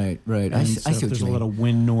things. Right. And I so see if there's a lot of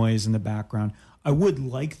wind noise in the background. I would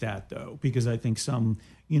like that, though, because I think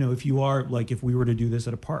if you are, like if we were to do this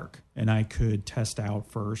at a park and I could test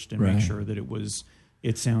out first and make sure that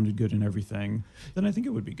it sounded good and everything, then I think it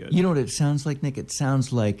would be good. You know what it sounds like, Nick? It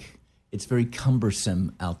sounds like it's very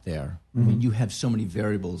cumbersome out there. Mm-hmm. I mean, you have so many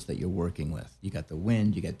variables that you're working with. You got the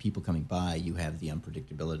wind, you got people coming by, you have the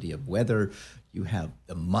unpredictability of weather, you have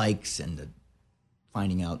the mics and the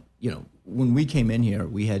finding out, when we came in here,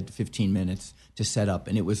 we had 15 minutes to set up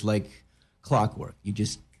and it was like clockwork. You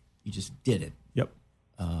just did it. Yep.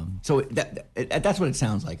 So that's what it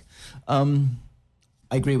sounds like. I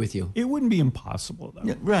agree with you. It wouldn't be impossible, though.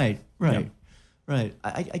 Yeah, right. Right.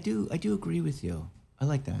 I do agree with you. I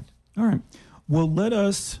like that. All right. Well, let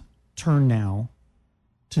us turn now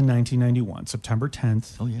to 1991, September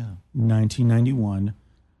 10th. Oh, yeah. 1991.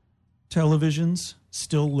 Televisions,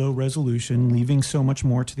 still low resolution, leaving so much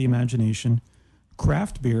more to the imagination.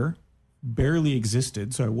 Craft beer barely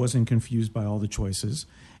existed, so I wasn't confused by all the choices.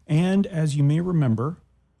 And as you may remember,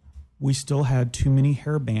 we still had too many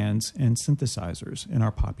hair bands and synthesizers in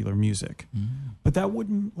our popular music. But that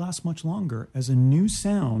wouldn't last much longer, as a new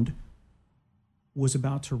sound was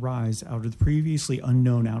about to rise out of the previously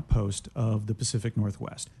unknown outpost of the Pacific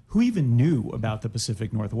Northwest. Who even knew about the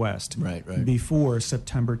Pacific Northwest before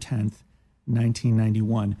September 10th,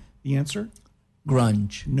 1991? The answer?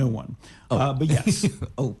 Grunge. No one. But yes.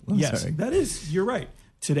 Yes, sorry. That is, you're right.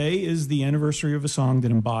 Today is the anniversary of a song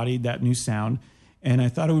that embodied that new sound, and I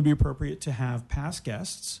thought it would be appropriate to have past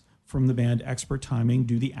guests from the band Expert Timing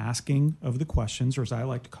do the asking of the questions, or as I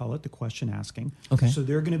like to call it, the question asking. Okay. So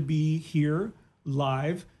they're going to be here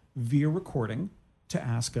live via recording to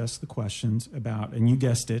ask us the questions about, and you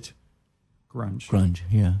guessed it, grunge. Grunge,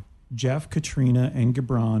 yeah. Jeff, Katrina, and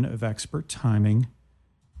Gibran of Expert Timing,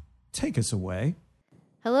 take us away.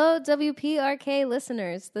 Hello, WPRK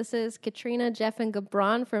listeners. This is Katrina, Jeff, and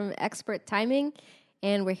Gibran from Expert Timing,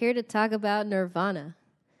 and we're here to talk about Nirvana.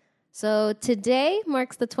 So today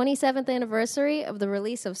marks the 27th anniversary of the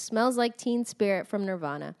release of Smells Like Teen Spirit from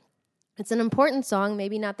Nirvana. It's an important song,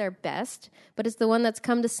 maybe not their best, but it's the one that's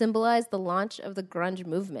come to symbolize the launch of the grunge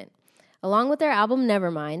movement. Along with their album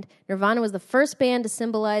Nevermind, Nirvana was the first band to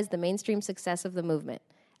symbolize the mainstream success of the movement.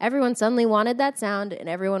 Everyone suddenly wanted that sound, and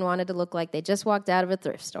everyone wanted to look like they just walked out of a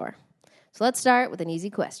thrift store. So let's start with an easy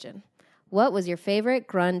question. What was your favorite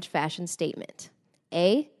grunge fashion statement?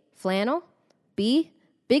 A, flannel, B,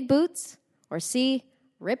 big boots, or C,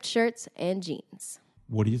 ripped shirts and jeans?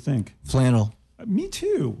 What do you think? Flannel. Me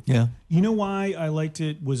too. Yeah. You know why I liked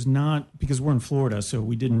it was not because we're in Florida, so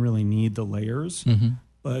we didn't really need the layers.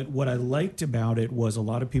 But what I liked about it was a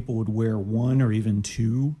lot of people would wear one or even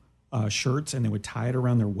two shirts and they would tie it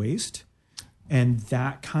around their waist. And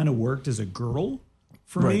that kind of worked as a girdle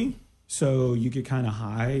for me. So you could kind of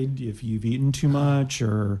hide if you've eaten too much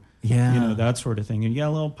or, that sort of thing. And you got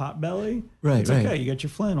a little pot belly. Right, it's okay. You got your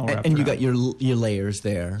flannel wrapped and you around. got your layers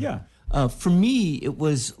there. Yeah. For me, it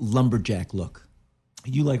was lumberjack look.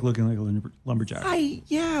 You like looking like a lumberjack.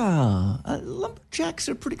 Lumberjacks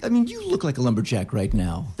are pretty. I mean, you look like a lumberjack right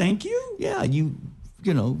now. Thank you. Yeah, you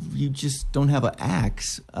just don't have an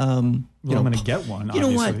axe. I'm going to get one. You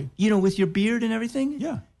obviously. know what? With your beard and everything.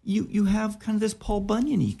 Yeah. You have kind of this Paul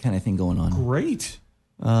Bunyan-y kind of thing going on. Great.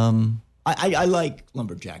 I like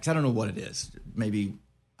lumberjacks. I don't know what it is. Maybe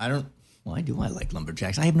I don't. Why do I like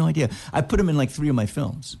lumberjacks? I have no idea. I put them in like 3 of my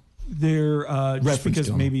films. They're just because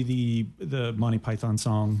maybe the Monty Python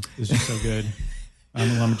song is just so good. I'm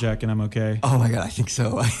a lumberjack and I'm okay. Oh my God, I think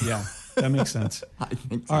so. Yeah, that makes sense. I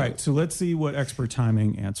think so. All right, so let's see what Expert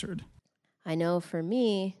Timing answered. I know for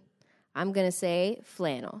me, I'm going to say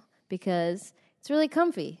flannel because it's really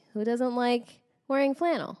comfy. Who doesn't like wearing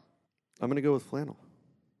flannel? I'm going to go with flannel.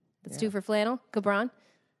 That's 2 for flannel. Gibran?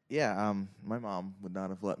 Yeah, my mom would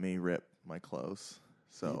not have let me rip my clothes.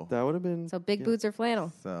 So that would have been... So big boots or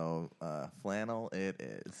flannel? So flannel it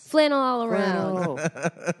is. Flannel all around.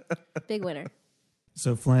 Big winner.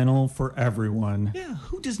 So flannel for everyone. Yeah,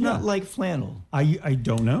 who does not like flannel? I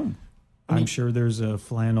don't know. I'm sure there's a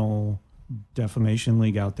flannel defamation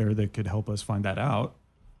league out there that could help us find that out.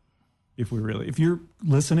 If you're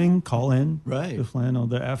listening, call in. Right. The flannel,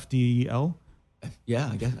 the FDL.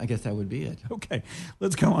 Yeah, I guess that would be it. Okay,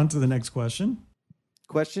 let's go on to the next question.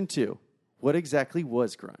 Question 2. What exactly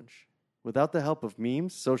was grunge? Without the help of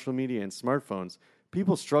memes, social media, and smartphones,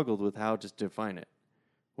 people struggled with how to define it.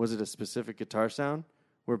 Was it a specific guitar sound?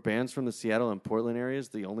 Were bands from the Seattle and Portland areas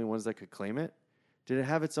the only ones that could claim it? Did it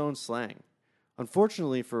have its own slang?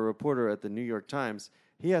 Unfortunately for a reporter at the New York Times,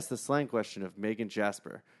 he asked the slang question of Megan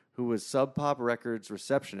Jasper, who was Sub Pop Records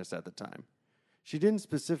receptionist at the time. She didn't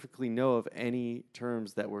specifically know of any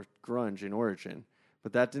terms that were grunge in origin,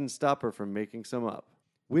 but that didn't stop her from making some up.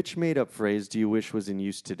 Which made-up phrase do you wish was in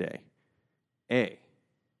use today? A,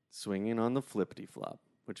 swinging on the flippity-flop,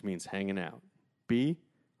 which means hanging out. B,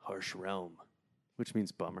 harsh realm, which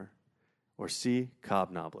means bummer. Or C,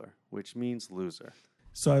 cobnobbler, which means loser.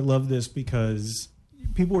 So I love this because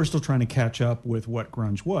people were still trying to catch up with what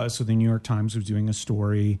grunge was. So the New York Times was doing a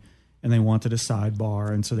story and they wanted a sidebar.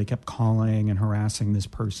 And so they kept calling and harassing this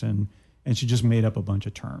person. And she just made up a bunch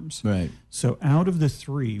of terms. Right. So out of the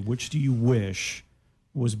 3, which do you wish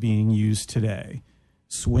was being used today?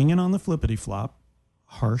 Swinging on the flippity flop,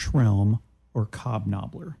 harsh realm, or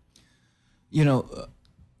cobnobbler?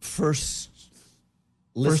 First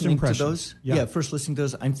listening to those, first listening to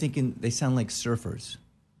those, I'm thinking they sound like surfers.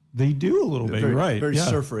 They do a little bit, very, right? Very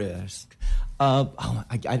surfer-esque. I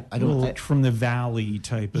don't from the Valley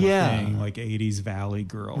type of thing, like 80s Valley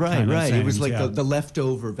Girl. Right. It was like the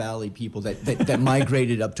leftover Valley people that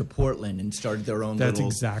migrated up to Portland and started their own. That's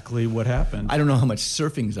exactly what happened. I don't know how much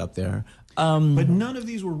surfing's up there. But none of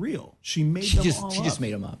these were real. She made them all up. She just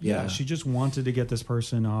made them up. Yeah, she just wanted to get this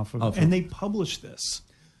person off of, and they published this.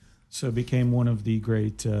 So it became one of the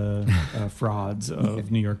great frauds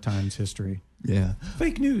of New York Times history. Yeah.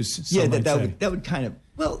 Fake news. That would kind of,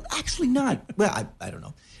 well, actually not. Well, I don't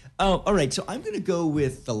know. All right, so I'm going to go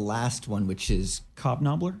with the last one, which is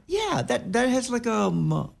Cobnobbler. Yeah, that has like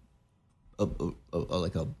it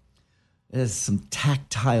has some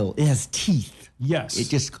tactile. It has teeth. Yes. It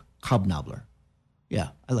just Cobnobbler. Yeah,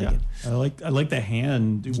 I like it. I like the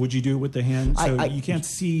hand. Would you do it with the hand? So you can't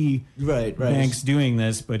see Banks doing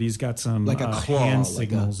this, but he's got some like a claw, hand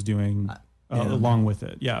signals doing along with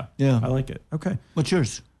it. Yeah, I like it. Okay, what's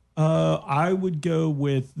yours? I would go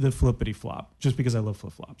with the flippity flop, just because I love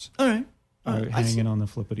flip flops. All right. Hanging on the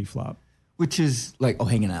flippity flop, which is like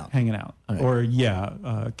hanging out, right.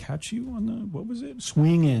 Or catch you on the what was it?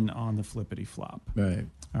 Swinging on the flippity flop. Right.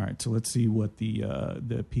 All right. So let's see what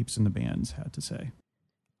the peeps in the bands had to say.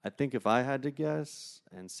 I think if I had to guess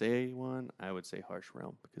and say one, I would say Harsh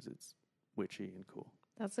Realm because it's witchy and cool.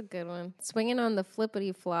 That's a good one. Swinging on the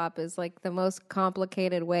flippity flop is like the most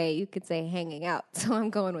complicated way you could say hanging out. So I'm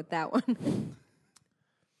going with that one.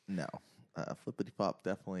 No. Flippity flop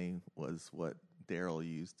definitely was what Daryl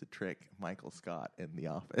used to trick Michael Scott in The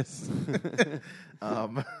Office.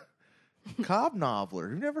 Cobnobbler.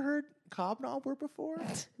 You've never heard Cobnobbler before?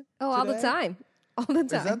 All the time. All the time.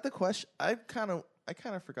 Is that the question? I kind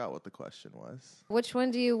of forgot what the question was. Which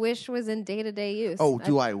one do you wish was in day-to-day use? Oh,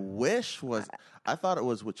 I wish was... I thought it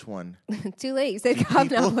was which one? Too late. You said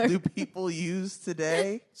Cobnobbler. Do people use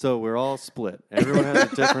today? So we're all split. Everyone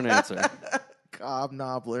has a different answer.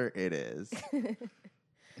 Cobnobbler it is.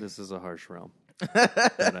 This is a harsh realm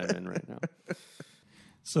that I'm in right now.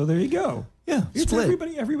 So there you go. Yeah,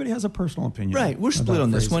 everybody has a personal opinion. Right, we're split on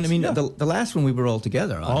this one. I mean, the last one we were all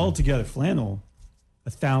together on. All together. Flannel,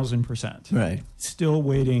 1,000%. Right. Still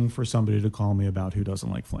waiting for somebody to call me about who doesn't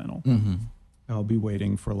like flannel. Mm-hmm. I'll be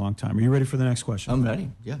waiting for a long time. Are you ready for the next question? I'm ready.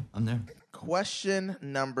 Yeah, I'm there. Question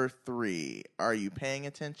number 3. Are you paying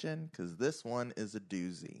attention? Because this one is a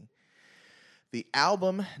doozy. The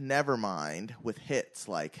album Nevermind, with hits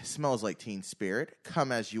like Smells Like Teen Spirit,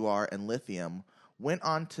 Come As You Are, and Lithium, went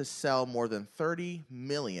on to sell more than 30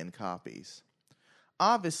 million copies.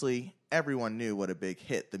 Obviously, everyone knew what a big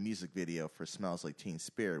hit the music video for Smells Like Teen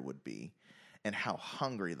Spirit would be, and how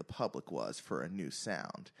hungry the public was for a new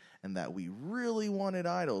sound, and that we really wanted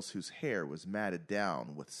idols whose hair was matted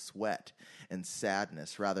down with sweat and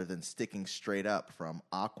sadness rather than sticking straight up from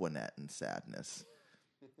Aquanet and sadness.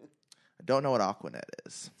 I don't know what Aquanet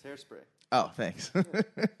is. It's hairspray. Oh, thanks.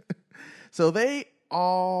 So they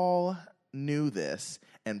all knew this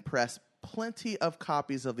and pressed plenty of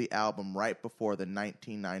copies of the album right before the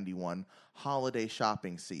 1991 holiday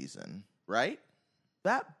shopping season, right?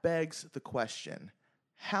 That begs the question,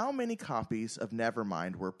 how many copies of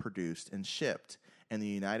Nevermind were produced and shipped in the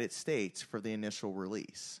United States for the initial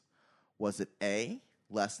release? Was it A,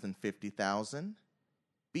 less than 50,000,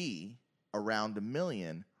 B, around 1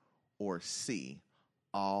 million, or C,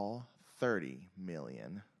 all 30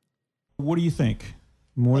 million? What do you think?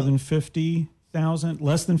 More than 50,000?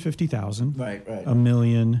 Less than 50,000? Right. 1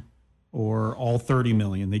 million? Or all 30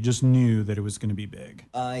 million? They just knew that it was going to be big.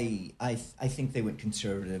 I think they went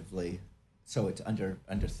conservatively, so it's under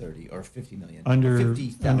 30 or 50 million.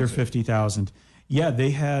 Under 50,000. Yeah,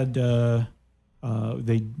 they had.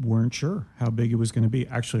 They weren't sure how big it was going to be.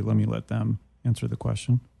 Actually, let me let them answer the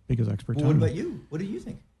question because expert time. What about you? What do you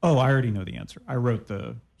think? Oh, I already know the answer. I wrote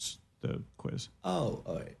the quiz. Oh,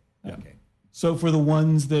 all right. Yeah. Okay. So for the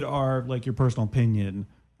ones that are like your personal opinion,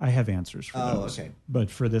 I have answers for those. Okay. But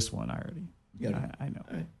for this one, I already. I know.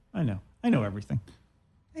 Right. I know everything.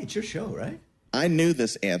 Hey, it's your show, right? I knew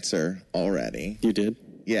this answer already. You did?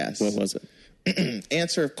 Yes. What was it?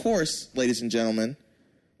 Answer, of course, ladies and gentlemen,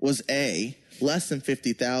 was A, less than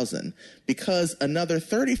 50,000, because another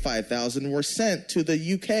 35,000 were sent to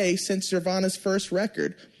the UK since Nirvana's first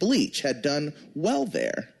record, Bleach, had done well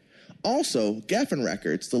there. Also, Geffen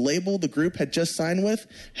Records, the label the group had just signed with,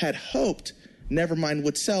 had hoped Nevermind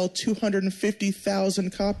would sell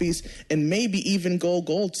 250,000 copies and maybe even go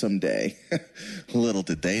gold someday. Little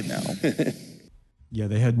did they know. Yeah,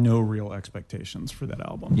 they had no real expectations for that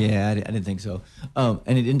album. Yeah, I didn't think so. And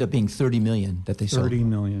it ended up being 30 million that they sold. 30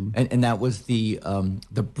 million. And that was the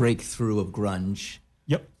breakthrough of grunge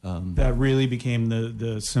Yep. That really became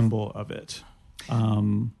the symbol of it.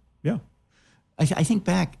 Yeah. I think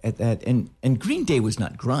back at that, and Green Day was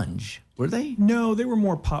not grunge, were they? No, they were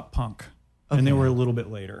more pop punk, and they were a little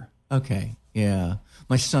bit later. Okay, yeah.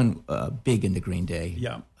 My son, big into Green Day.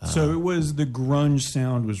 Yeah. So it was the grunge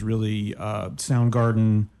sound was really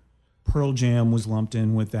Soundgarden, Pearl Jam was lumped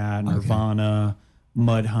in with that, Nirvana,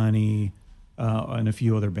 Mudhoney, and a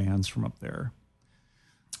few other bands from up there.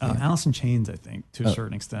 Alice in Chains, I think, to a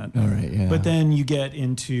certain extent. All right, yeah. But then you get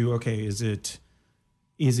into, okay, is it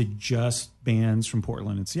just bands from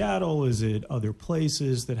Portland and Seattle? Is it other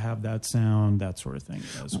places that have that sound, that sort of thing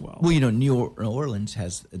as well? Well, New Orleans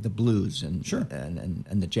has the blues and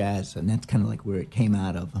the jazz, and that's kind of like where it came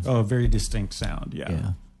out of. Oh, a very distinct sound,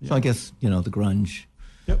 yeah. So I guess, the grunge,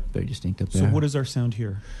 very distinct up there. So what is our sound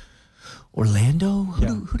here? Orlando?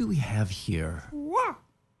 Who do we have here? Wah!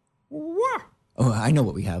 Wah! Oh, I know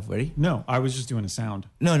what we have. Ready? No, I was just doing a sound.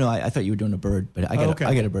 No, I thought you were doing a bird, but I got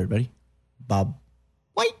a bird. Ready? Bob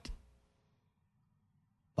White.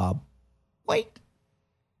 Bob White.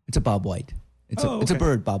 It's a Bob White. It's a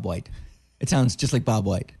bird, Bob White. It sounds just like Bob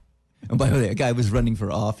White. And by the way, a guy was running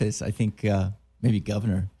for office, I think maybe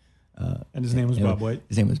governor. And his name was Bob White?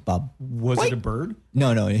 His name was Bob Was White. it a bird?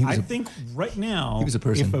 No. I think right now, he was a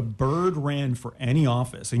person. If a bird ran for any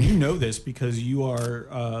office, and you know this because you are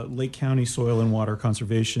Lake County Soil and Water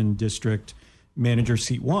Conservation District Manager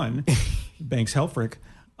Seat 1, Banks Helfrich,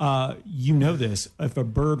 you know this. If a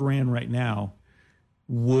bird ran right now,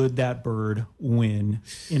 would that bird win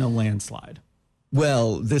in a landslide?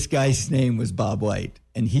 Well, this guy's name was Bob White,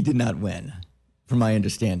 and he did not win, from my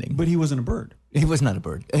understanding. But he wasn't a bird. He was not a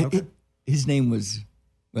bird. Okay. His name was,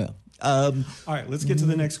 well. All right, let's get to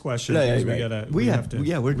the next question. Right. We have to.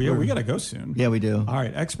 Yeah, we got to go soon. Yeah, we do. All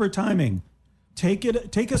right, expert timing. Take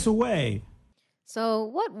us away. So,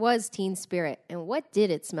 what was Teen Spirit, and what did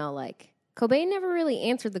it smell like? Cobain never really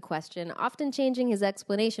answered the question, often changing his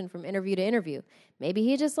explanation from interview to interview. Maybe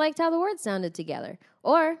he just liked how the words sounded together.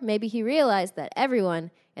 Or maybe he realized that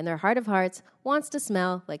everyone, in their heart of hearts, wants to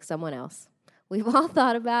smell like someone else. We've all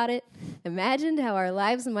thought about it, imagined how our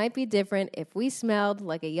lives might be different if we smelled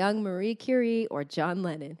like a young Marie Curie or John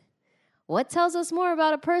Lennon. What tells us more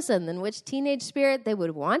about a person than which teenage spirit they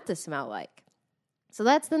would want to smell like? So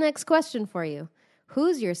that's the next question for you.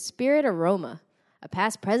 Who's your spirit aroma? A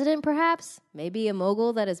past president, perhaps? Maybe a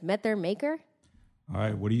mogul that has met their maker? All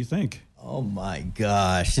right, what do you think? Oh, my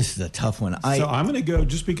gosh. This is a tough one. So I'm going to go,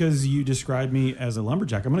 just because you described me as a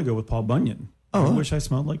lumberjack, I'm going to go with Paul Bunyan. I wish I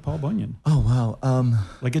smelled like Paul Bunyan. Oh, wow.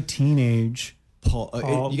 Like a teenage Paul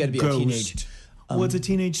you got to be ghost. a teenage. Well, it's a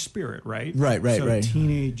teenage spirit, right? Right. So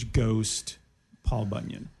teenage ghost Paul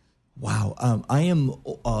Bunyan. Wow. I am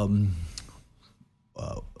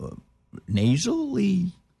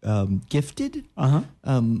nasally gifted. I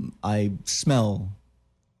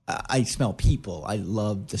smell people. I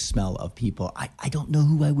love the smell of people. I don't know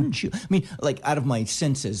who I would choose. I mean, like out of my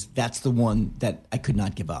senses, that's the one that I could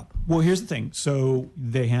not give up. Well, here's the thing. So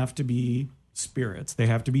they have to be spirits. They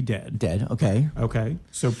have to be dead. Dead, okay. Okay.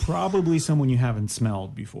 So probably someone you haven't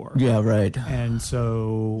smelled before. Yeah, right. And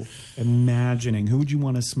so imagining, who would you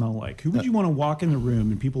want to smell like? Who would you want to walk in the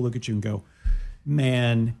room and people look at you and go,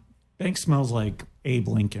 man, Banks smells like Abe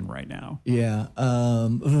Lincoln right now. Yeah.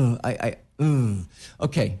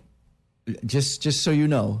 Okay. Just so you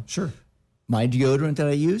know. Sure. My deodorant that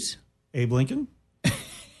I use? Abe Lincoln?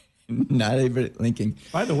 Not Abe Lincoln.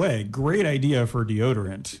 By the way, great idea for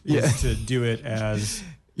deodorant is to do it as...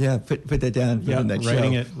 Yeah, put that down for the next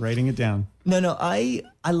show. Writing it down. No, I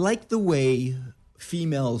like the way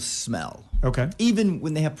females smell. Okay. Even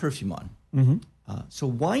when they have perfume on. Mm-hmm. So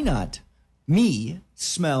why not me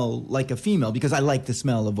smell like a female, because I like the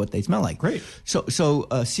smell of what they smell like. Great. So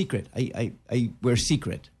Secret. I wear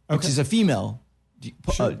Secret, which Okay. is a female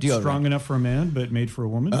deodorant. Strong enough for a man, but made for a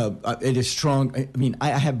woman? It is strong. I mean, I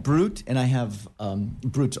have Brute, and I have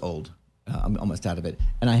Brute's old. I'm almost out of it.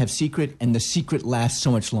 And I have Secret, and the Secret lasts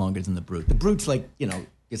so much longer than the Brute. The Brute's like,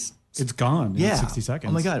 it's gone in 60 seconds.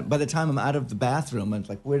 Oh my God. By the time I'm out of the bathroom, I'm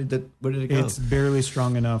like, where did it go? It's barely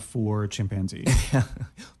strong enough for a chimpanzee.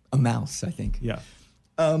 A mouse, I think. Yeah.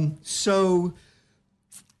 So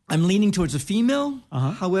I'm leaning towards a female.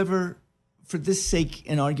 Uh-huh. However, for this sake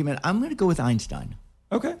and argument, I'm going to go with Einstein.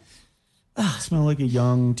 Okay. Smell like a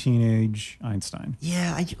young teenage Einstein.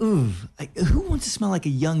 Yeah. Who wants to smell like a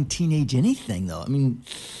young teenage anything, though? I mean...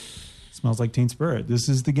 Smells like Teen Spirit. This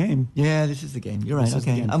is the game. Yeah, this is the game. You're right.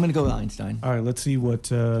 Okay. I'm going to go with Einstein. All right, let's see what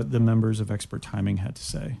the members of Expert Timing had to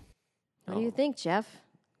say. What do you think, Jeff?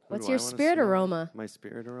 What's do your I wanna spirit smell? aroma? My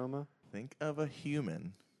spirit aroma? Think of a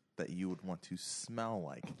human that you would want to smell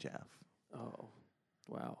like, Jeff. Oh.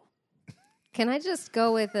 Wow. Can I just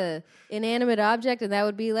go with a inanimate object, and that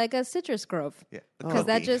would be like a citrus grove? Yeah. Because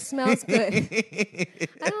that just smells good.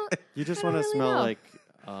 You just want to really smell know.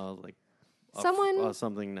 like Someone-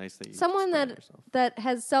 something nice that you Someone spray on that yourself. that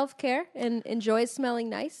has self-care and enjoys smelling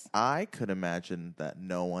nice. I could imagine that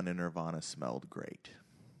no one in Nirvana smelled great.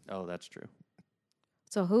 Oh, that's true.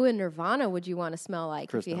 So who in Nirvana would you want to smell like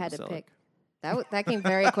Chris if you had to Novoselic. pick? That came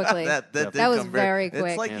very quickly. That That did was come very quick.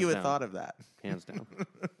 It's like Hands you had down. thought of that. Hands down.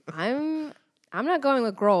 I'm not going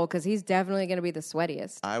with Grohl because he's definitely going to be the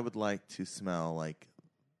sweatiest. I would like to smell like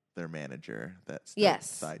their manager that stood Yes.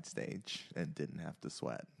 side stage and didn't have to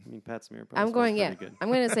sweat. I mean, Pat Smear. Probably I'm smells going, pretty yeah. Good.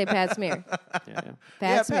 I'm going to say Pat Smear. Yeah.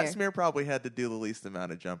 Pat Smear. Pat Smear probably had to do the least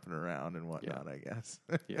amount of jumping around and whatnot, I guess.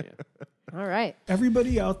 Yeah. All right.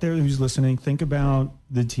 Everybody out there who's listening, think about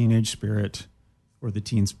the teenage spirit, or the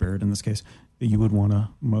teen spirit in this case, that you would want to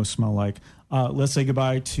most smell like. Let's say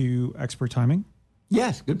goodbye to Expert Timing.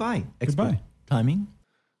 Yes, goodbye. Goodbye. Timing.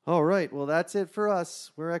 All right. Well, that's it for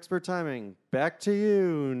us. We're Expert Timing. Back to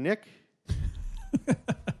you, Nick.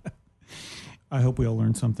 I hope we all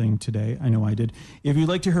learned something today. I know I did. If you'd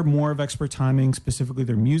like to hear more of Expert Timing, specifically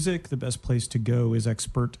their music, the best place to go is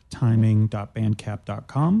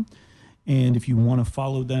experttiming.bandcamp.com. And if you want to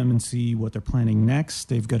follow them and see what they're planning next,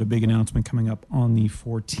 they've got a big announcement coming up on the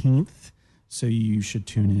 14th. So you should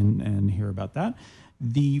tune in and hear about that.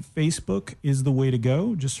 The Facebook is the way to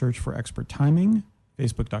go. Just search for Expert Timing,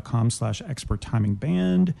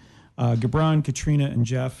 facebook.com/experttimingband. Gibran, Katrina, and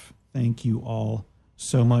Jeff, thank you all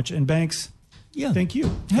so much. And Banks, Yeah. thank you.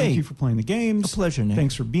 Hey. Thank you for playing the games. A pleasure, Nick.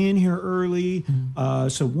 Thanks for being here early.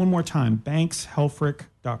 So one more time,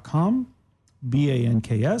 bankshelfrich.com,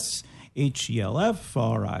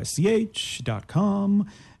 BANKSHELFRICH.com.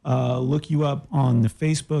 Look you up on the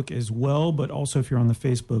Facebook as well, but also if you're on the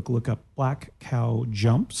Facebook, look up Black Cow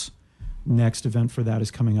Jumps. Next event for that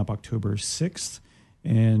is coming up October 6th.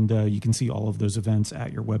 And you can see all of those events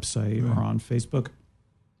at your website or on Facebook.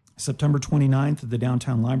 September 29th at the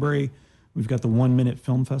Downtown Library, we've got the 1 Minute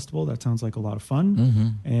Film Festival. That sounds like a lot of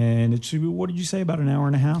fun. And it should be, what did you say, about an hour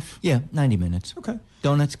and a half? Yeah, 90 minutes. Okay.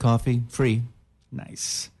 Donuts, coffee, free.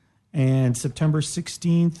 Nice. And September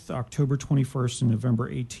 16th, October 21st, and November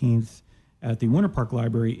 18th at the Winter Park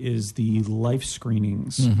Library is the Life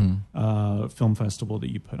Screenings film festival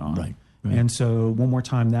that you put on. Right. And so one more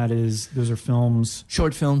time, those are films.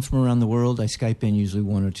 Short films from around the world. I Skype in usually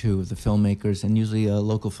one or two of the filmmakers, and usually a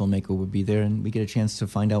local filmmaker would be there, and we get a chance to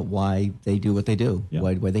find out why they do what they do,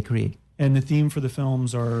 why they create. And the theme for the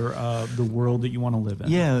films are the world that you want to live in.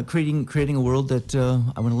 Yeah, creating a world that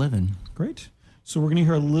I want to live in. Great. So we're going to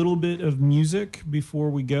hear a little bit of music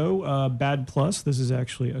before we go. Bad Plus, this is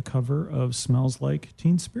actually a cover of Smells Like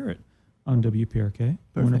Teen Spirit on WPRK,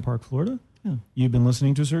 Winter Park, Florida. Yeah. You've been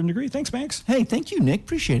listening to A Certain Degree. Thanks, Banks. Hey, thank you, Nick.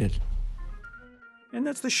 Appreciate it. And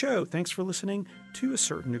that's the show. Thanks for listening to A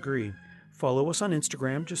Certain Degree. Follow us on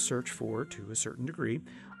Instagram. Just search for To A Certain Degree.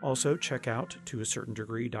 Also, check out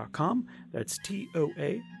toacertaindegree.com. That's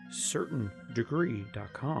TOA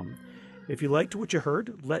certaindegree.com. If you liked what you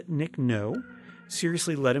heard, let Nick know.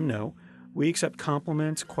 Seriously, let him know. We accept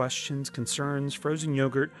compliments, questions, concerns, frozen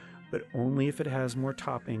yogurt, but only if it has more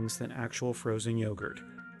toppings than actual frozen yogurt,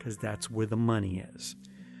 because that's where the money is.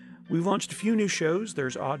 We've launched a few new shows.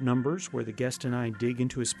 There's Odd Numbers, where the guest and I dig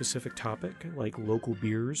into a specific topic, like local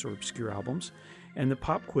beers or obscure albums, and the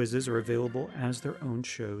pop quizzes are available as their own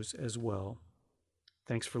shows as well.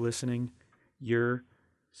 Thanks for listening. You're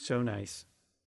so nice.